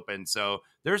U.S. Open. So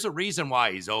there's a reason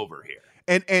why he's over here.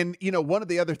 And you know, one of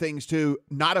the other things too,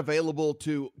 not available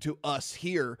to us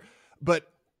here, but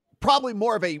probably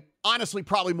more of a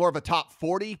top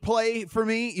 40 play for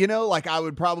me. You know, like I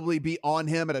would probably be on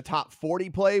him at a top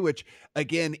 40 play, which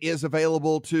again is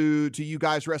available to you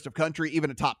guys rest of country,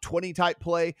 even a top 20 type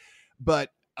play.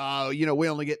 But you know, we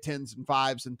only get 10s and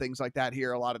 5s and things like that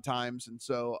here a lot of times. And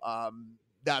so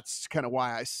that's kind of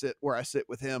why I sit where I sit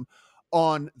with him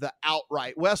on the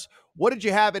outright. Wes, what did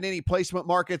you have in any placement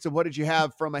markets, and what did you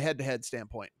have from a head-to-head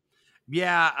standpoint?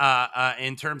 Yeah,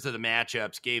 in terms of the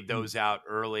matchups, gave those out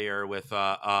earlier with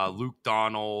Luke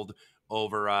Donald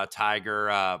over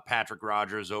Tiger, Patrick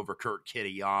Rogers over Kurt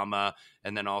Kitayama,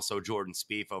 and then also Jordan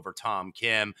Spieth over Tom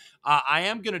Kim. I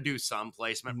am going to do some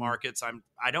placement markets.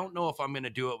 I don't know if I'm going to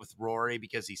do it with Rory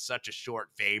because he's such a short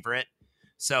favorite.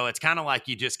 So it's kind of like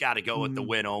you just got to go with the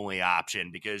win-only option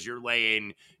because you're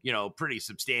laying, you know, pretty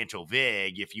substantial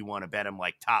vig if you want to bet him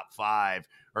like top 5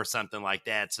 or something like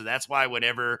that. So that's why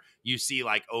whenever you see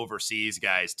like overseas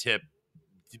guys tip,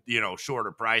 you know,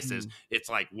 shorter prices, it's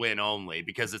like win only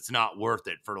because it's not worth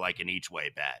it for like an each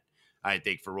way bet, I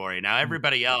think, for Rory. Now,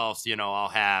 everybody else, you know, I'll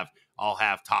have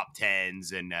top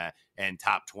 10s and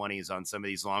top 20s on some of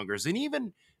these longers. And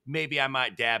even maybe I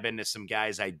might dab into some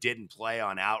guys I didn't play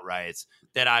on outrights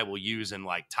that I will use in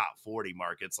like top 40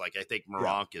 markets. Like I think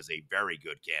Meronk is a very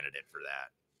good candidate for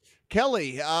that.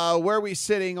 Kelly, where are we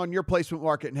sitting on your placement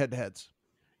market and head-to-heads?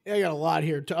 Yeah, I got a lot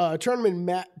here. Tournament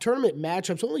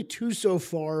matchups, only 2 so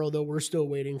far, although we're still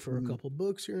waiting for a couple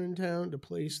books here in town to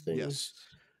place things.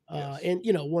 Yes. And,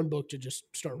 you know, one book to just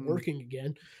start working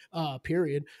again,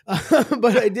 period.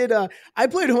 But I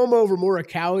played home over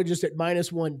Morikawa just at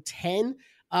 -110.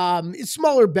 It's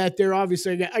smaller bet there.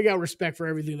 Obviously, I got respect for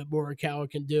everything that Morikawa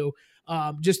can do.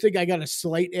 Just think I got a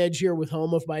slight edge here with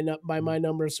home by my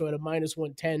numbers. So at a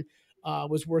 -110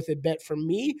 was worth a bet for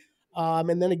me.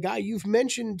 And then a guy you've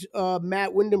mentioned,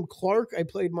 Matt Wyndham Clark. I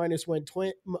played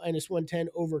 -110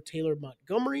 over Taylor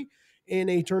Montgomery in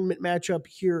a tournament matchup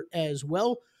here as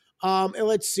well. And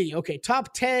let's see. Okay,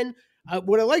 top 10.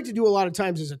 What I like to do a lot of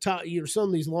times is some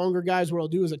of these longer guys, what I'll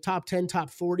do is a top 10,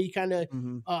 top 40 kind of,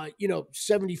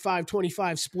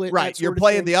 75-25 split. Right. You're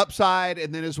playing the upside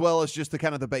and then as well as just the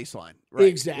kind of the baseline. Right.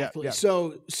 Exactly. Yeah.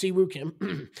 So Siwoo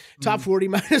Kim, top 40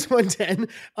 -110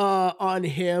 on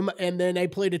him. And then I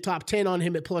played a top 10 on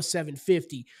him at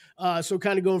 +750. So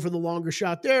kind of going for the longer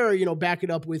shot there, back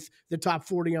it up with the top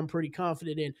 40 I'm pretty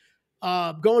confident in.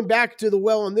 Going back to the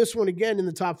well on this one again in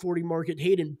the top 40 market,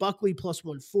 Hayden Buckley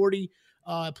 +140,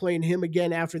 playing him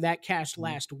again after that cashed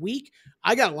last week.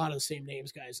 I got a lot of the same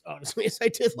names, guys, honestly, as I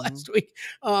did last week.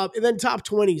 And then top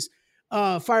 20s,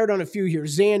 fired on a few here.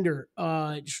 Xander,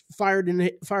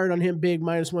 fired on him big,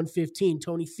 -115.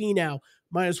 Tony Finau,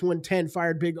 -110,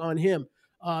 fired big on him.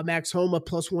 Max Homa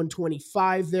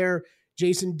 +125 there.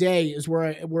 Jason Day is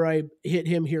where I hit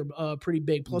him here pretty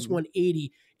big, plus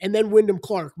 180. And then Wyndham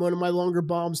Clark, one of my longer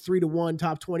bombs, 3-1,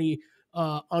 top 20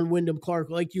 on Wyndham Clark.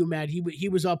 Like you, Matt, he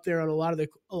was up there on a lot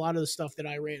of the stuff that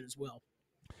I ran as well.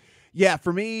 Yeah,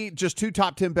 for me, just 2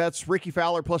 top 10 bets. Ricky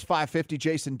Fowler plus 550,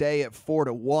 Jason Day at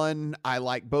 4-1. I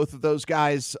like both of those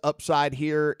guys upside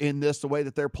here in this, the way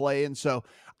that they're playing. So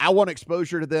I want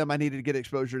exposure to them. I needed to get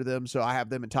exposure to them. So I have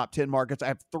them in top 10 markets. I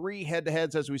have 3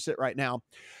 head-to-heads as we sit right now.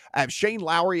 I have Shane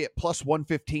Lowry at plus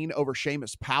 115 over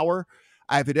Seamus Power.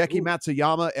 I have Hideki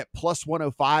Matsuyama at plus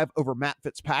 105 over Matt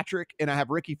Fitzpatrick, and I have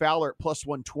Ricky Fowler at plus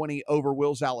 120 over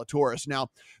Will Zalatoris. Now,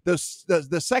 the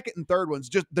second and third ones,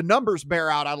 just the numbers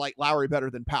bear out. I like Lowry better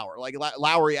than Power. Like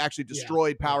Lowry actually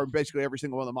destroyed Power in basically every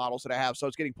single one of the models that I have, so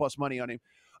it's getting plus money on him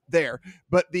there.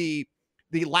 But the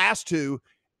last two,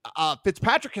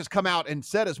 Fitzpatrick has come out and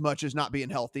said as much as not being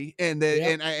healthy, and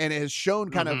has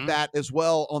shown kind of that as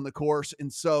well on the course,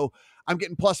 and so I'm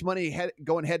getting plus money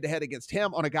going head to head against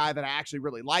him on a guy that I actually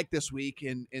really like this week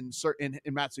in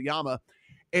Matsuyama.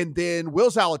 And then Will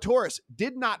Zalatoris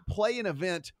did not play an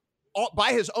event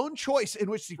by his own choice in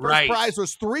which the first prize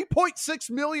was $3.6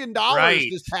 million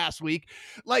this past week.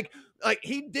 Like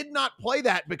he did not play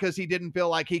that because he didn't feel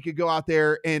like he could go out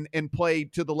there and play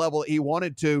to the level that he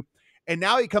wanted to. And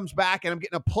now he comes back, and I'm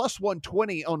getting a plus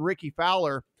 120 on Ricky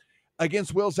Fowler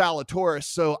against Will Zalatoris.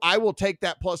 So I will take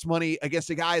that plus money against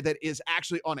a guy that is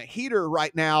actually on a heater right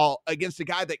now, against a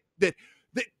guy that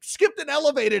skipped an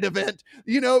elevated event,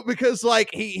 because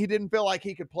like he didn't feel like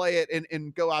he could play it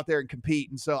and go out there and compete.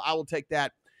 And so I will take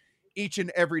that each and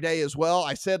every day as well.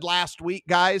 I said last week,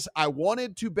 guys, I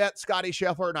wanted to bet Scotty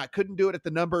Scheffler and I couldn't do it at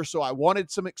the number. So I wanted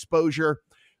some exposure.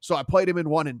 So I played him in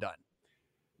one and done.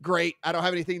 Great. I don't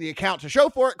have anything in the account to show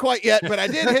for it quite yet, but I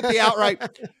did hit the outright.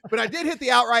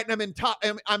 And I'm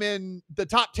in the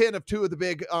top 10 of two of the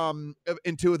big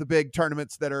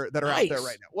tournaments that are out there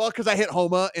right now. Well, because I hit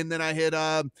Homa and then I hit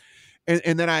Scheffler.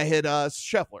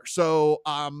 So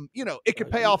it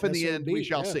could pay off in the end. We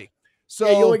shall see.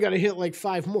 So you only got to hit like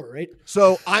 5 more, right?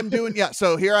 So I'm doing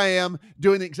So here I am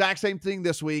doing the exact same thing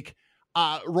this week.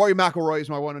 Rory McIlroy is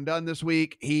my one and done this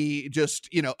week. He just,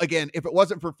 again, if it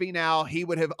wasn't for Finau, he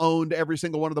would have owned every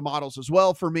single one of the models as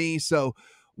well for me. So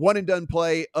one and done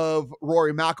play of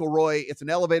Rory McIlroy. It's an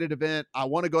elevated event. I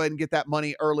want to go ahead and get that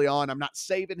money early on. I'm not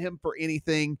saving him for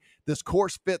anything. This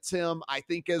course fits him. I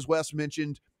think, as Wes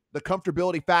mentioned, the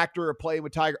comfortability factor of playing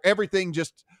with Tiger, everything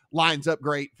just lines up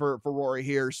great for Rory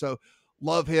here. So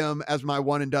love him as my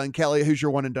one and done. Kelly, who's your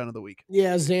one and done of the week?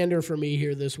 Yeah, Xander for me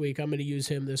here this week. I'm going to use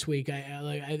him this week.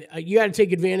 You got to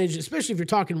take advantage, especially if you're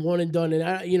talking one and done.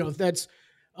 And if that's,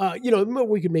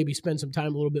 we could maybe spend some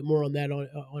time a little bit more on that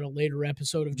on a later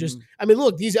episode of just,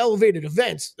 look, these elevated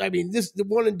events. The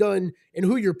one and done and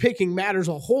who you're picking matters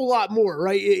a whole lot more,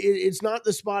 right? It's not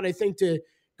the spot, I think, to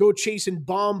go chasing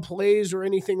bomb plays or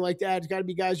anything like that. It's got to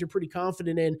be guys you're pretty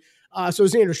confident in. So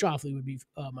Xander Schauffele would be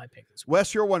my pick this week.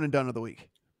 Wes, your one and done of the week.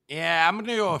 Yeah, I'm going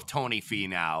to go with Tony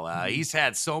Finau. He's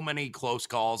had so many close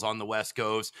calls on the West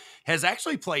Coast, has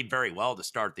actually played very well to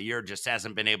start the year, just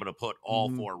hasn't been able to put all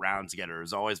 4 rounds together.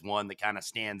 There's always one that kind of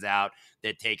stands out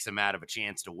that takes him out of a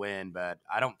chance to win, but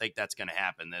I don't think that's going to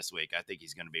happen this week. I think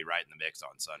he's going to be right in the mix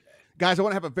on Sunday. Guys, I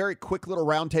want to have a very quick little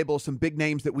roundtable of some big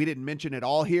names that we didn't mention at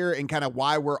all here and kind of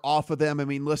why we're off of them.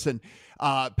 Listen,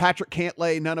 Patrick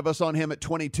Cantlay, none of us on him at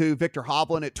 22. Victor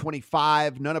Hovland at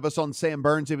 25. None of us on Sam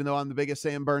Burns, even though I'm the biggest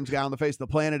Sam Burns guy on the face of the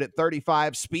planet, at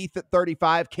 35. Spieth at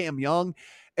 35. Cam Young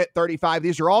at 35.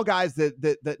 These are all guys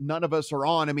that none of us are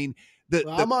on. I'm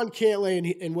on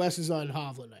Cantlay and Wes is on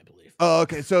Hovland, I believe. Oh,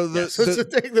 okay. So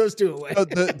take those two away.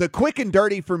 the quick and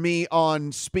dirty for me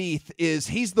on Spieth is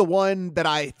he's the one that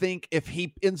I think if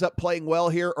he ends up playing well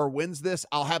here or wins this,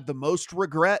 I'll have the most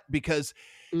regret because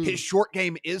his short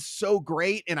game is so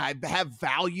great, and I have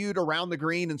valued around the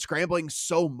green and scrambling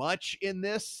so much in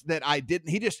this that I didn't.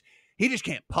 He just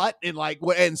can't putt, and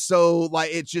so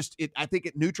I think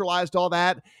it neutralized all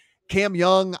that. Cam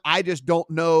Young, I just don't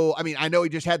know. I know he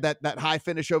just had that high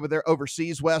finish over there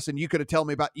overseas, Wes, and you could tell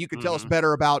us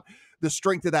better about the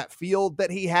strength of that field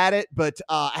that he had it, but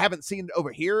I haven't seen it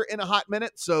over here in a hot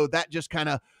minute, so that just kind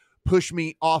of push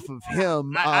me off of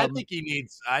him. I think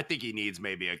he needs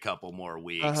maybe a couple more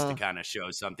weeks to kind of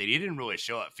show something. He didn't really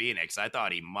show at Phoenix. I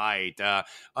thought he might.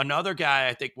 Another guy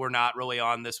I think we're not really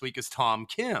on this week is Tom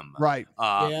Kim, right?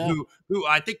 Who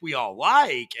I think we all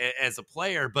like as a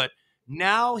player, but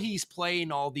now he's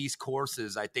playing all these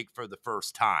courses, I think, for the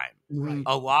first time. Right.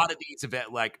 A lot of these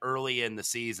events, like early in the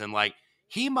season,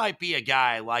 he might be a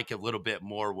guy I like a little bit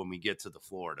more when we get to the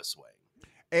Florida swing.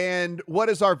 And what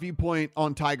is our viewpoint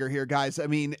on Tiger here, guys?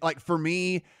 For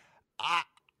me,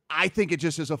 I think it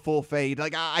just is a full fade.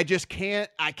 Like I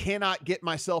cannot get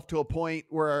myself to a point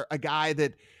where a guy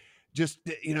that just,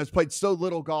 has played so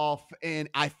little golf, and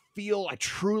I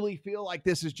truly feel like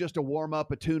this is just a warm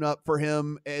up, a tune up for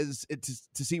him to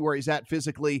see where he's at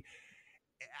physically.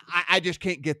 I just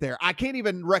can't get there. I can't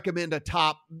even recommend a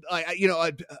top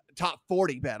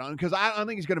 40 bet on, because I don't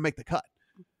think he's going to make the cut.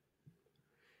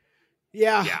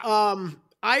 Yeah.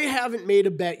 I haven't made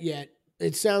a bet yet.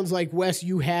 It sounds like, Wes,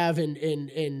 you have,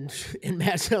 and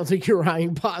Matt, sounds like you're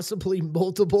eyeing possibly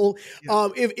multiple. Yeah.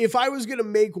 If I was going to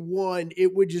make one,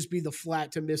 it would just be the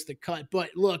flat to miss the cut. But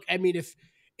look, I mean,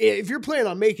 if you're planning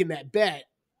on making that bet,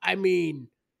 I mean,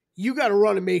 you got to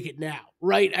run and make it now,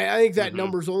 right? I think that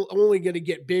number's only going to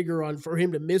get bigger for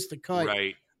him to miss the cut,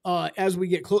 right? As we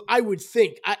get close. I would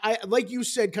think, I like you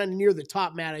said, kind of near the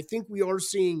top, Matt, I think we are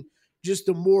seeing just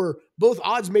the more, both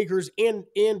odds makers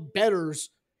and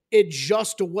bettors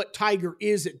adjust to what Tiger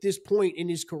is at this point in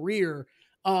his career,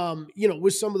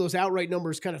 with some of those outright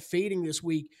numbers kind of fading this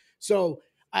week. So,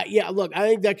 look, I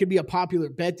think that could be a popular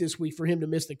bet this week for him to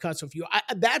miss the cut. So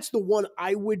that's the one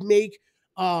I would make.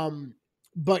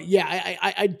 But yeah,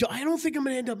 I don't think I'm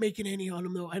going to end up making any on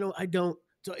him, though. I don't.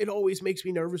 So it always makes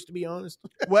me nervous, to be honest.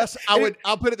 Wes,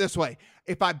 I'll put it this way.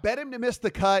 If I bet him to miss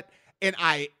the cut, and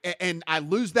I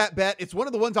lose that bet, it's one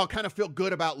of the ones I'll kind of feel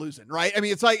good about losing, right? I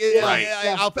mean, it's like,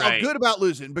 I'll feel good about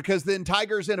losing, because then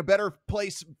Tiger's in a better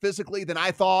place physically than I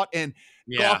thought. And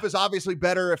golf is obviously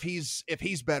better if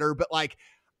he's better, but like,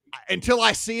 until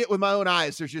I see it with my own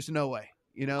eyes, there's just no way.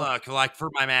 Look, like for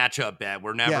my matchup bet,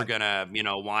 we're never gonna,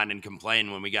 whine and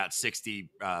complain when we got 60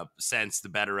 cents the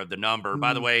better of the number.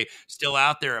 By the way, still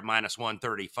out there at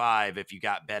 -135 if you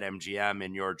got BetMGM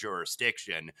in your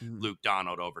jurisdiction. Luke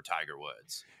Donald over Tiger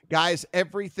Woods. Guys,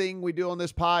 everything we do on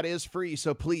this pod is free,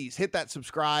 so please hit that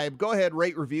subscribe. Go ahead,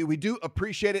 rate, review. We do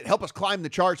appreciate it. Help us climb the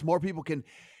charts. More people can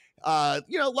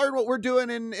learn what we're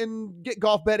doing and get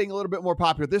golf betting a little bit more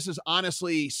popular. This is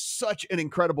honestly such an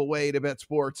incredible way to bet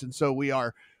sports. And so we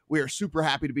are super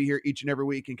happy to be here each and every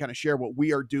week and kind of share what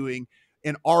we are doing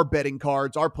in our betting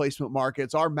cards, our placement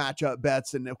markets, our matchup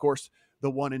bets, and of course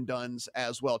the one and dones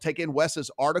as well. Take in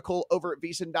Wes's article over at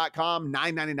VSiN.com,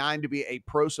 $9.99 to be a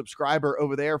pro subscriber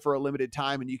over there for a limited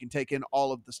time. And you can take in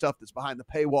all of the stuff that's behind the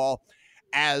paywall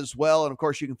as well. And of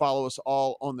course you can follow us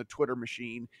all on the Twitter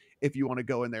machine if you want to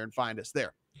go in there and find us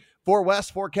there. For Wes,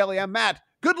 for Kelly, I'm Matt.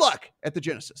 Good luck at the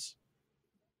Genesis.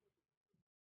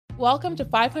 Welcome to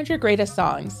 500 Greatest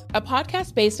Songs, a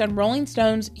podcast based on Rolling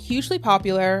Stone's hugely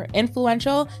popular,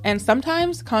 influential, and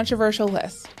sometimes controversial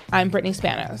list. I'm Brittany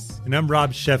Spanos. And I'm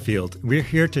Rob Sheffield. We're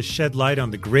here to shed light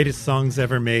on the greatest songs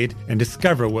ever made and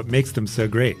discover what makes them so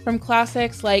great. From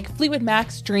classics like Fleetwood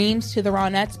Mac's Dreams to the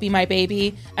Ronettes' Be My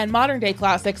Baby, and modern-day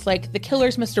classics like The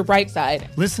Killer's Mr.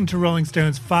 Brightside. Listen to Rolling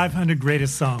Stone's 500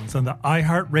 Greatest Songs on the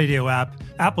iHeartRadio app,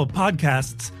 Apple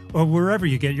Podcasts, or wherever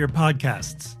you get your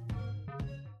podcasts.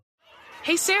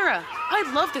 Hey, Sarah,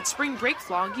 I love that spring break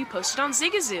vlog you posted on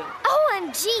Zigazoo.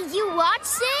 OMG, you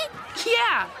watched it?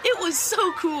 Yeah, it was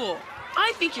so cool.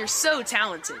 I think you're so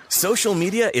talented. Social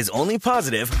media is only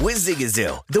positive with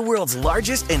Zigazoo, the world's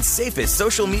largest and safest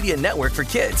social media network for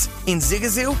kids. In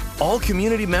Zigazoo, all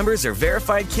community members are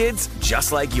verified kids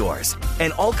just like yours,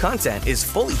 and all content is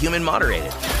fully human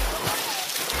moderated.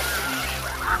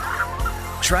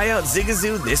 Try out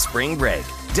Zigazoo this spring break.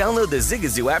 Download the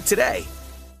Zigazoo app today.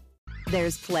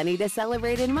 There's plenty to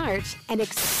celebrate in March and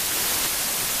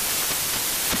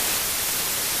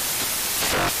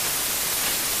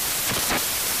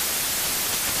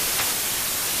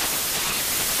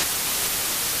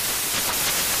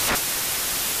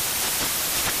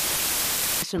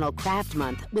National Craft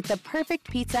Month with the perfect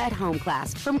pizza at home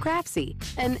class from Craftsy.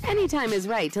 And anytime is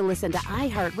right to listen to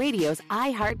iHeartRadio's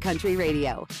iHeart Country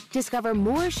Radio. Discover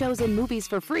more shows and movies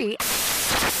for free.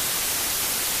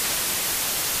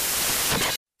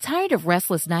 Tired of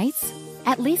restless nights?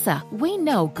 At Leesa, we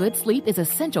know good sleep is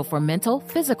essential for mental,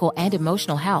 physical, and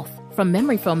emotional health. From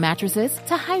memory foam mattresses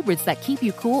to hybrids that keep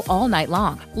you cool all night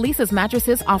long, Leesa's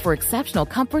mattresses offer exceptional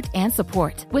comfort and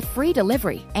support with free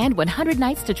delivery and 100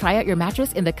 nights to try out your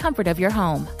mattress in the comfort of your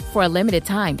home. For a limited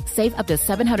time, save up to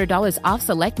 $700 off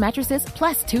select mattresses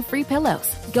plus 2 free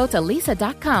pillows. Go to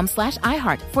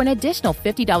leesa.com/iHeart for an additional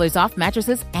 $50 off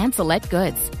mattresses and select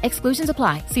goods. Exclusions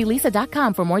apply. See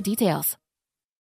leesa.com for more details.